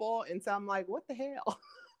purple, and so I'm like, what the hell?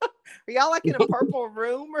 Are y'all like in a purple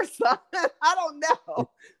room or something? I don't know.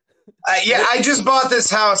 Yeah, I just bought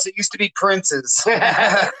this house. It used to be Prince's.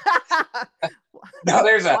 No,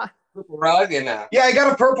 there's a purple rug and yeah, I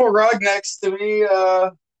got a purple rug next to me.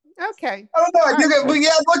 Okay. I don't know. Yeah,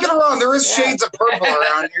 looking around, there is shades of purple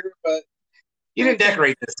around here, but you didn't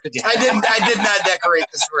decorate this, did you? I did not decorate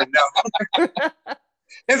this room. No.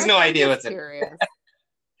 There's no idea what's in.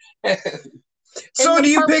 So do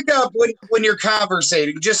you pick up when you're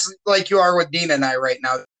conversating, just like you are with Dina and I right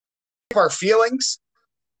now, our feelings?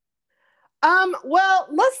 Well,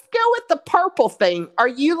 let's go with the purple thing. Are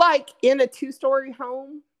you like in a 2-story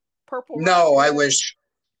home? Purple? No, I wish.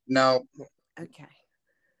 No. Okay.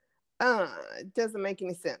 It doesn't make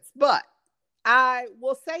any sense. But I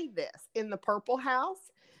will say this. In the purple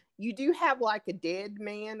house, you do have like a dead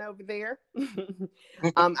man over there.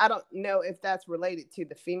 I don't know if that's related to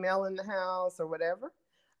the female in the house or whatever.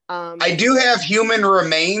 I do have human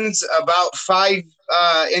remains about 5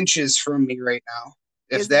 inches from me right now.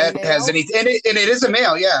 If that has anything, and it is a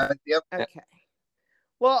male, yeah. Yep. Okay.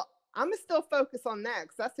 Well, I'm gonna still focus on that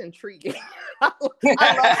because that's intriguing. I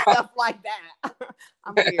love stuff like that.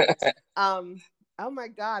 I'm weird. Oh my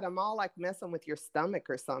God, I'm all like messing with your stomach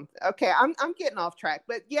or something. Okay, I'm getting off track.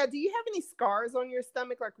 But yeah, do you have any scars on your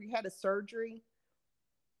stomach, like you had a surgery?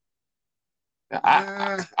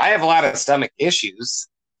 I have a lot of stomach issues.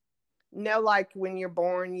 No, like when you're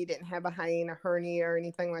born, you didn't have a hiatus hernia or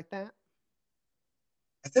anything like that?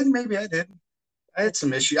 I think maybe I did. I had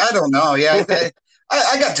some issues. I don't know. Yeah,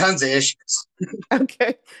 I got tons of issues.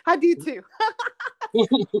 Okay, I do too.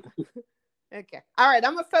 Okay. All right.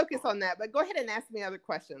 I'm going to focus on that, but go ahead and ask me other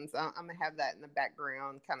questions. I'm going to have that in the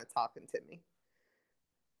background kind of talking to me.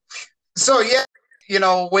 So, yeah,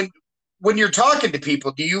 when you're talking to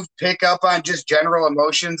people, do you pick up on just general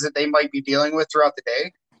emotions that they might be dealing with throughout the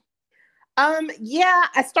day? Yeah,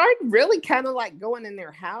 I started really kind of like going in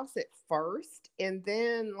their house at first, and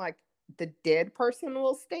then like the dead person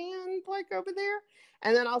will stand like over there,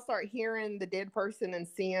 and then I'll start hearing the dead person and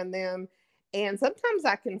seeing them. And sometimes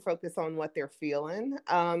I can focus on what they're feeling.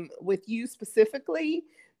 With you specifically,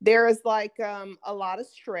 there is like a lot of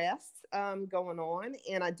stress going on.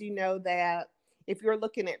 And I do know that if you're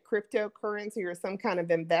looking at cryptocurrency or some kind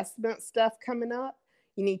of investment stuff coming up,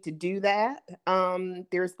 you need to do that.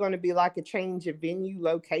 There's going to be like a change of venue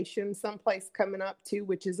location someplace coming up too,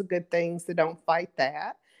 which is a good thing. So don't fight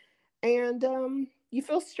that. And you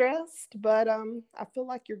feel stressed, but I feel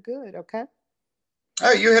like you're good. Okay.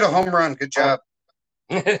 Oh, you hit a home run. Good job.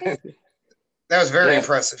 That was very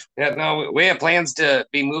impressive. Yeah, no, we have plans to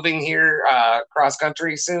be moving here cross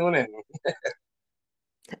country soon, and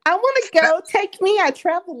I want to go. Take me. I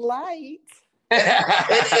travel light.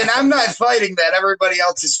 And I'm not fighting that. Everybody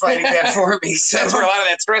else is fighting that for me. So that's where a lot of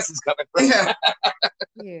that stress is coming from. Yeah.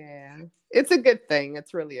 Yeah, it's a good thing.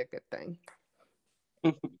 It's really a good thing.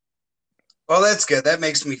 Well, that's good. That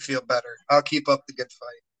makes me feel better. I'll keep up the good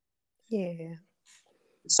fight. Yeah.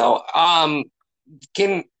 So,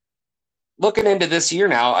 looking into this year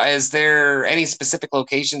now, is there any specific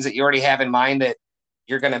locations that you already have in mind that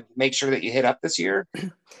you're going to make sure that you hit up this year?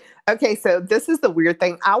 Okay, so this is the weird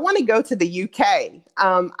thing. I want to go to the UK.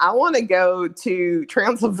 I want to go to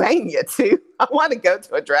Transylvania too. I want to go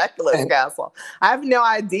to a Dracula's castle. I have no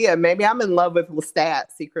idea. Maybe I'm in love with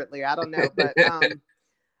Lestat secretly. I don't know, but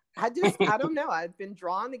I don't know. I've been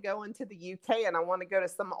drawn to go into the UK, and I want to go to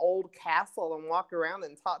some old castle and walk around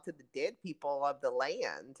and talk to the dead people of the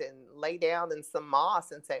land and lay down in some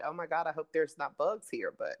moss and say, oh my God, I hope there's not bugs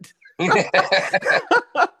here. But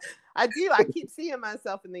I do. I keep seeing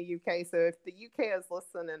myself in the UK. So if the UK is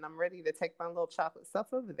listening, I'm ready to take my little chocolate stuff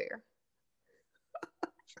over there.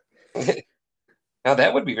 Now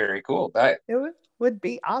that would be very cool. It would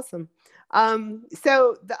be awesome.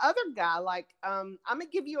 So the other guy, like, I'm gonna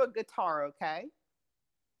give you a guitar, okay?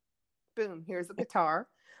 Boom, here's a guitar.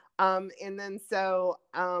 And then so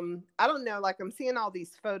I don't know, like I'm seeing all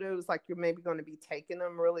these photos, like you're maybe going to be taking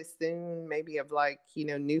them really soon, maybe of like,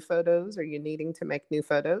 new photos, or you needing to make new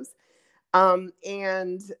photos.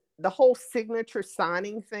 And the whole signature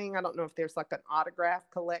signing thing, I don't know if there's like an autograph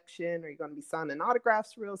collection, or you're going to be signing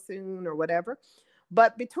autographs real soon or whatever.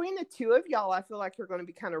 But between the two of y'all, I feel like you're going to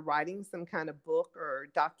be kind of writing some kind of book or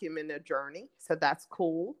document a journey. So that's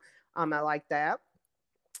cool. I like that.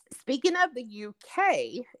 Speaking of the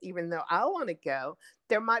UK, even though I want to go,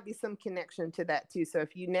 there might be some connection to that too. So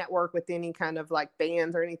if you network with any kind of like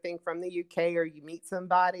bands or anything from the UK, or you meet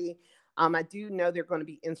somebody, I do know they're going to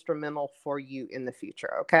be instrumental for you in the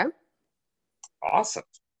future. Okay. Awesome.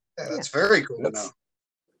 Yeah, that's very cool to know.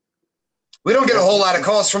 We don't get a whole lot of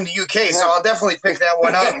calls from the UK, so I'll definitely pick that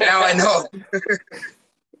one up. Now I know.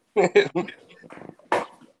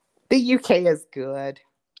 The UK is good.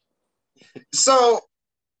 So,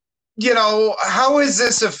 how has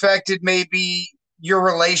this affected maybe your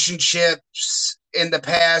relationships in the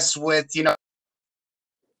past with, children?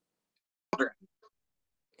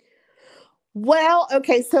 Well,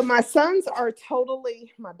 okay, so my sons are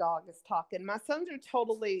totally, my dog is talking. My sons are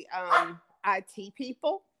totally IT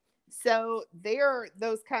people. So they're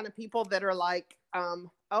those kind of people that are like,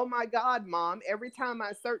 oh my God, Mom, every time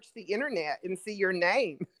I search the internet and see your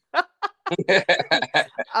name.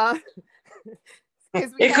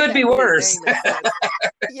 It could be worse.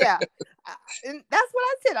 Yeah. And that's what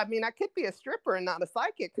I said. I mean, I could be a stripper and not a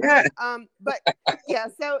psychic. Yeah. But yeah,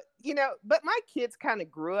 so, but my kids kind of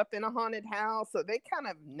grew up in a haunted house. So they kind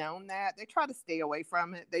of known that. They try to stay away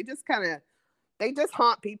from it. They just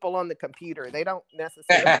haunt people on the computer. They don't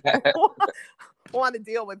necessarily want to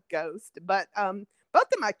deal with ghosts. But both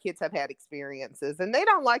of my kids have had experiences, and they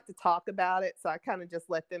don't like to talk about it. So I kind of just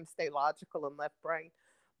let them stay logical and left brain.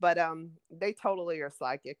 But they totally are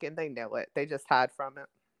psychic, and they know it. They just hide from it.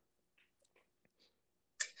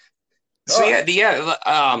 So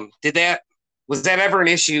was that ever an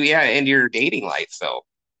issue? Yeah, in your dating life, though.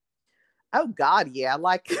 Oh God, yeah.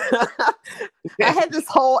 Like I had this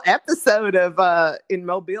whole episode of in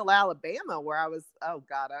Mobile, Alabama, where I was. Oh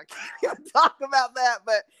God, I can't even talk about that.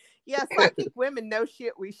 But yeah, psychic women know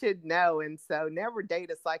shit we should know, and so never date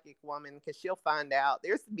a psychic woman, because she'll find out.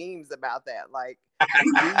 There's memes about that. Like,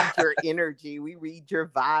 we read your energy, we read your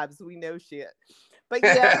vibes, we know shit. But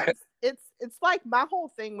yeah, it's like my whole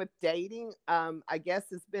thing with dating. I guess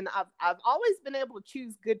has been I've always been able to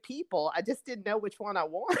choose good people. I just didn't know which one I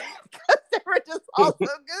wanted, because they were just all so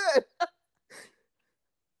good.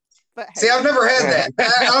 But hey, see, I've never had that.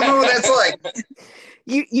 I don't know what that's like.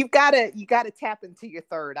 You gotta tap into your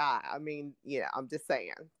third eye. I mean, I'm just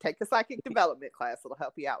saying, take a psychic development class. It'll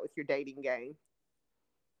help you out with your dating game.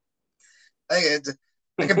 I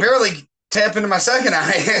can barely tap into my second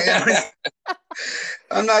eye.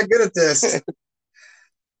 I'm not good at this.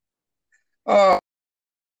 Have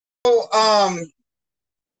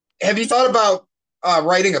you thought about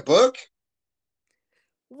writing a book?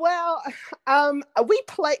 Well,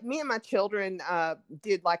 me and my children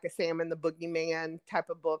did like a Sam and the Boogeyman type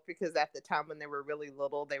of book, because at the time when they were really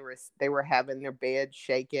little, they were having their bed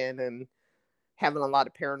shaken and having a lot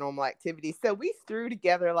of paranormal activity. So we threw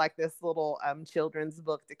together like this little children's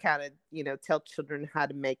book to kind of, tell children how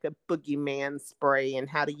to make a boogeyman spray and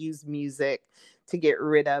how to use music to get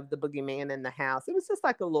rid of the boogeyman in the house. It was just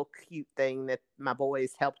like a little cute thing that my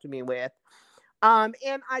boys helped me with.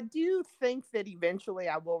 And I do think that eventually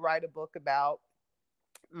I will write a book about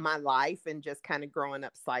my life and just kind of growing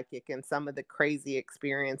up psychic and some of the crazy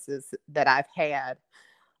experiences that I've had,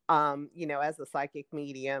 as a psychic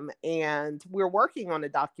medium. And we're working on a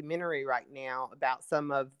documentary right now about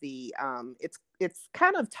some of the, it's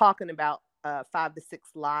kind of talking about 5 to 6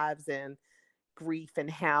 lives and grief, and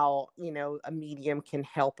how, a medium can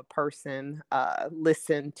help a person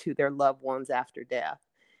listen to their loved ones after death.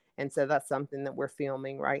 And so that's something that we're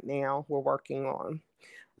filming right now. We're working on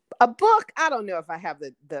a book. I don't know if I have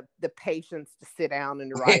the patience to sit down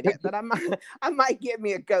and write it, but I might get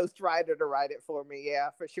me a ghost writer to write it for me. Yeah,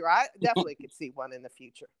 for sure. I definitely could see one in the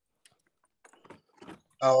future.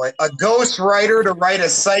 Oh, a ghost writer to write a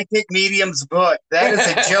psychic medium's book. That is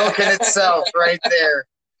a joke in itself right there.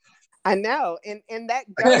 I know. And that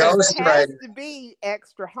ghost has to be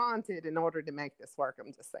extra haunted in order to make this work.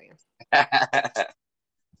 I'm just saying.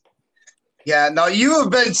 Yeah, no, you have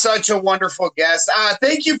been such a wonderful guest.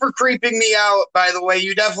 Thank you for creeping me out, by the way.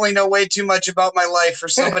 You definitely know way too much about my life for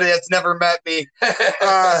somebody that's never met me.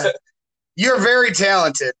 You're very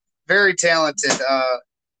talented. Very talented.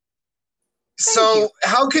 So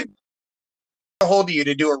how could I get a hold of you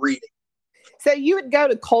to do a reading? So you would go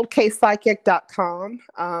to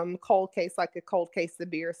coldcasepsychic.com, cold case like a cold case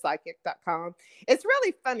of beer psychic.com. It's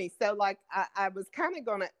really funny. So like I was kind of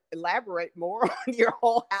going to elaborate more on your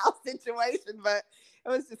whole house situation, but it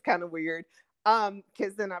was just kind of weird.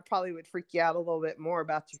 Because then I probably would freak you out a little bit more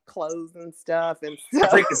about your clothes and stuff. And so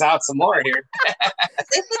Freak us out some more here.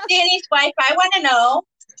 This is Danny's wife. I want to know.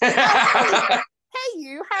 Hey,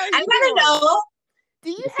 you, how are you I want to know.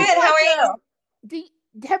 Do you Good. have How are you?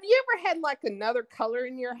 Have you ever had like another color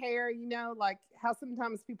in your hair? You know, like how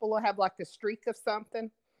sometimes people will have like a streak of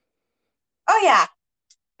something. Oh yeah.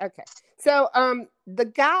 Okay. So, the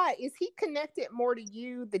guy, is he connected more to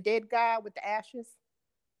you, the dead guy with the ashes?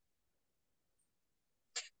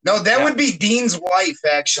 No, that would be Dean's wife,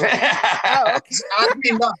 actually. Oh, okay.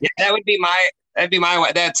 Yeah, that'd be my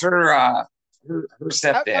wife. That's her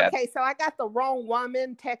stepdad. Okay, so I got the wrong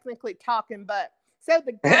woman technically talking, but so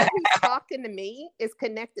the guy who's talking to me is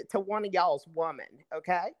connected to one of y'all's woman,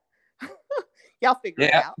 okay? Y'all figure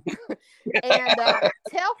it out. And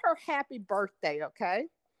tell her happy birthday, okay?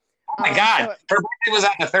 Oh my God, her birthday was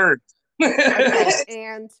on the 3rd. Okay,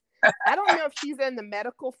 and I don't know if she's in the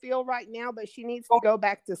medical field right now, but she needs to go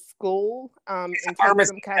back to school and take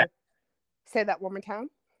some kind of. Say that one more time.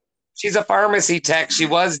 She's a pharmacy tech. She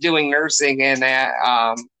was doing nursing and she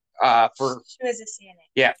was a CNA.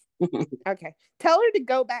 Yeah. Okay. Tell her to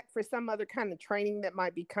go back for some other kind of training that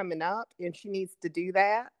might be coming up, and she needs to do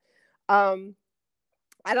that. I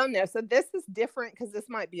don't know. So this is different because this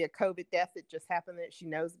might be a COVID death that just happened that she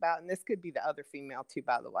knows about, and this could be the other female too,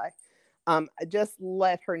 by the way. Just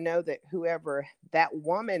let her know that whoever that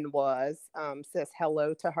woman was says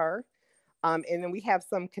hello to her. And then we have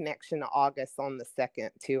some connection to August on the 2nd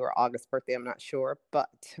too, or August birthday. I'm not sure, but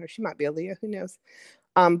or she might be a Leo. Who knows?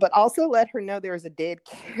 But also let her know there's a dead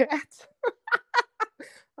cat.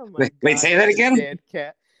 Oh my God, wait, say that again?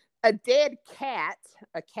 A dead cat,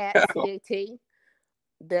 a cat CAT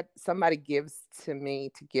that somebody gives to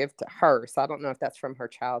me to give to her. So I don't know if that's from her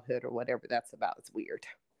childhood or whatever that's about. It's weird.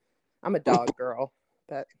 I'm a dog girl,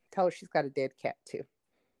 but tell her she's got a dead cat too.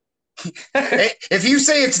 If you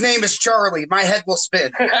say its name is Charlie, my head will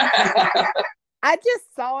spin. I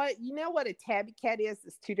just saw it. You know what a tabby cat is?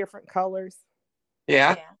 It's 2 different colors.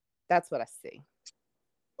 Yeah. That's what I see.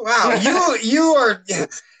 Wow, you are.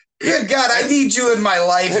 Good God, I need you in my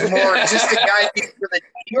life more. Just to guide me through the.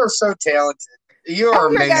 You are so talented. You are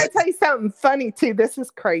amazing. I gotta tell you something funny too. This is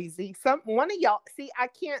crazy. One of y'all. See, I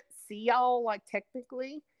can't see y'all like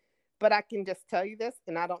technically, but I can just tell you this,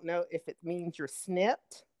 and I don't know if it means you're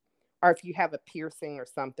snipped or if you have a piercing or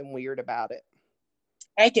something weird about it.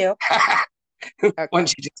 I do. Okay. One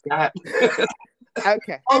she just got.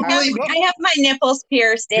 Okay. I have my nipples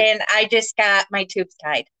pierced and I just got my tubes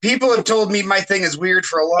tied. People have told me my thing is weird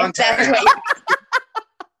for a long time.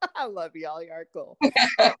 I love y'all. You are cool.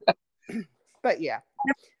 But yeah.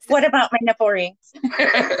 What about my nipple rings?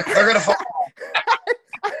 They're gonna fall.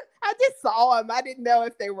 I just saw them. I didn't know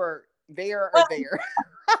if they were there or there.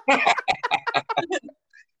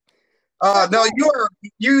 No,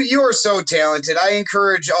 you are so talented. I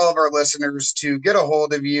encourage all of our listeners to get a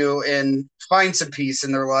hold of you and find some peace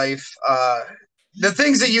in their life. The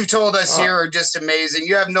things that you've told us here are just amazing.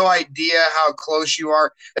 You have no idea how close you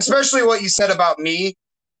are, especially what you said about me.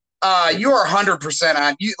 You are 100%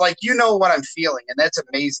 on. You know what I'm feeling, and that's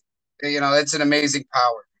amazing. That's an amazing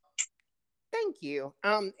power. Thank you.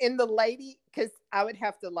 And the lady, because I would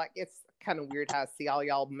have to it's kind of weird how I see all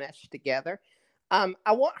y'all meshed together.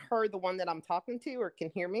 I want her, the one that I'm talking to or can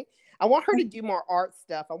hear me, I want her to do more art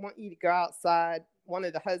stuff. I want you to go outside. One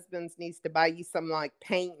of the husbands needs to buy you some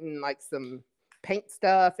paint and some paint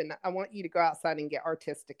stuff. And I want you to go outside and get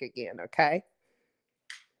artistic again. Okay.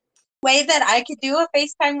 Way that I could do a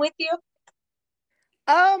FaceTime with you?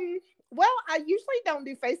 Well, I usually don't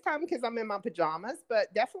do FaceTime because I'm in my pajamas,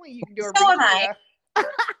 but definitely you can do a So am I.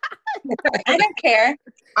 I don't care.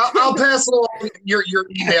 I'll pass along your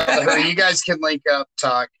email to her. You guys can link up,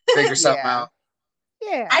 talk, figure something out.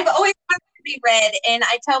 Yeah. I've always wanted to be red, and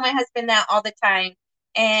I tell my husband that all the time,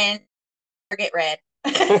 and I get red.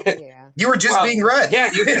 Yeah. You were just being red. Yeah,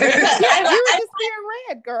 you You were just being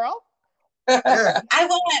red, girl. Yeah. I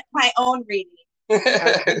want my own reading.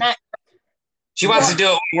 She wants to do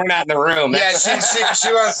it when we're not in the room. Yeah,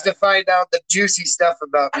 she wants to find out the juicy stuff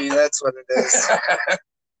about me. That's what it is.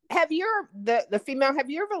 Have you ever, the female, have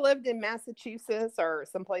you ever lived in Massachusetts or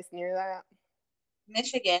someplace near that?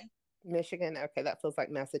 Michigan. Okay, that feels like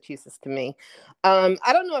Massachusetts to me. I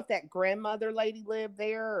don't know if that grandmother lady lived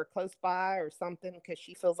there or close by or something because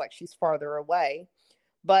she feels like she's farther away.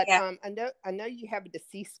 But Yeah. I know you have a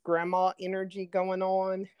deceased grandma energy going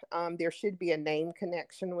on. There should be a name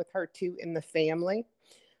connection with her too in the family.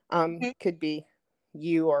 Mhm. Could be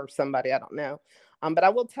you or somebody, I don't know. But I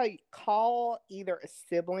will tell you, call either a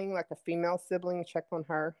sibling, like a female sibling, check on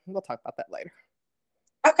her. We'll talk about that later.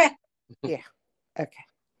 Okay. Yeah. Okay.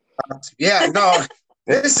 Yeah, no,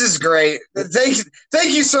 this is great. Thank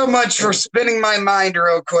you so much for spinning my mind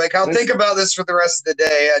real quick. I'll think about this for the rest of the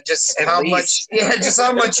day. Just At how least. just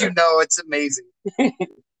how much you know. It's amazing.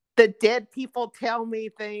 The dead people tell me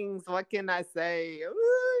things. What can I say?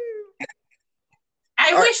 Ooh.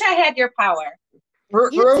 I wish I had your power.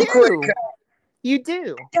 Real quick, You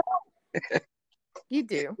do. You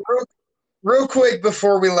do. real quick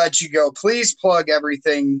before we let you go, please plug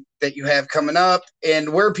everything that you have coming up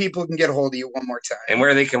and where people can get a hold of you one more time. And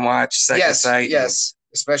where they can watch Second Sight. Yes,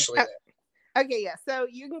 especially that. Okay, yeah. So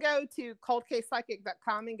you can go to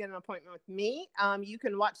coldcasepsychic.com and get an appointment with me. You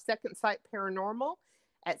can watch Second Sight Paranormal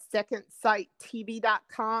at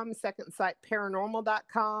secondsighttv.com,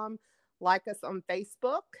 secondsightparanormal.com. Like us on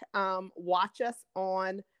Facebook. Watch us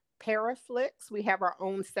on Paraflix. We have our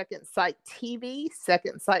own Second Sight TV,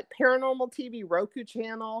 Second Sight Paranormal TV, Roku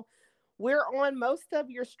channel. We're on most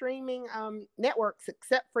of your streaming networks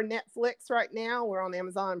except for Netflix right now. We're on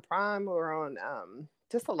Amazon Prime. We're on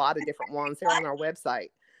just a lot of different ones. They're on our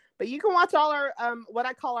website. But you can watch all our what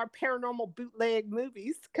I call our paranormal bootleg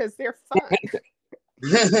movies because they're fun.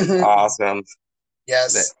 Awesome.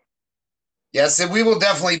 Yes. Yes, and we will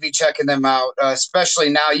definitely be checking them out, especially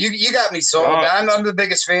now. You got me sold. I'm the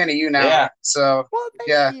biggest fan of you now. Yeah. So, well,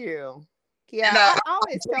 thank you. Yeah, And, I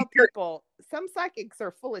always tell people some psychics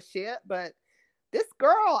are full of shit, but this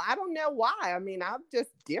girl, I don't know why. I mean, I'm just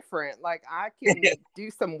different. Like I can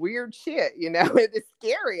do some weird shit, you know. It is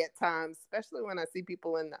scary at times, especially when I see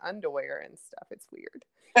people in the underwear and stuff. It's weird.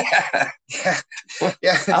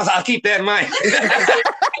 Yeah. I'll keep that in mind.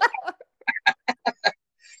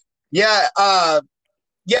 Yeah,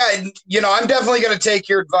 and I'm definitely going to take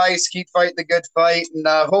your advice, keep fighting the good fight, and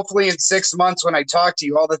hopefully in 6 months when I talk to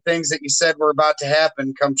you, all the things that you said were about to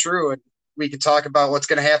happen come true, and we can talk about what's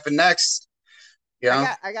going to happen next.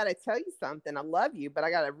 Yeah, I got to tell you something. I love you, but I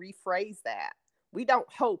got to rephrase that. We don't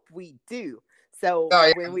hope, we do. So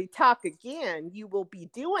when we talk again, you will be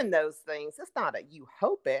doing those things. It's not a you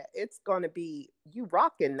hope it. It's going to be you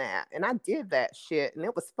rocking that. And I did that shit, and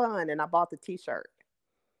it was fun, and I bought the t-shirt.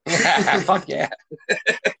 Fuck yeah.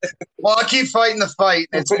 Well, I'll keep fighting the fight.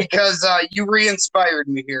 It's because you re-inspired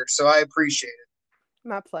me here, so I appreciate it.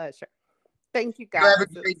 My pleasure. Thank you, guys. You have a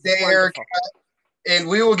great day, Ericka, and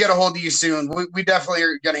we will get a hold of you soon. We definitely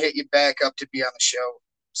are going to hit you back up to be on the show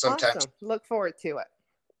sometime. Awesome. Look forward to it.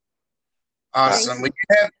 Awesome.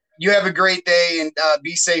 You have a great day, and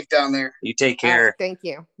be safe down there. You take care. Thank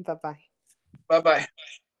you. Bye-bye. Bye-bye.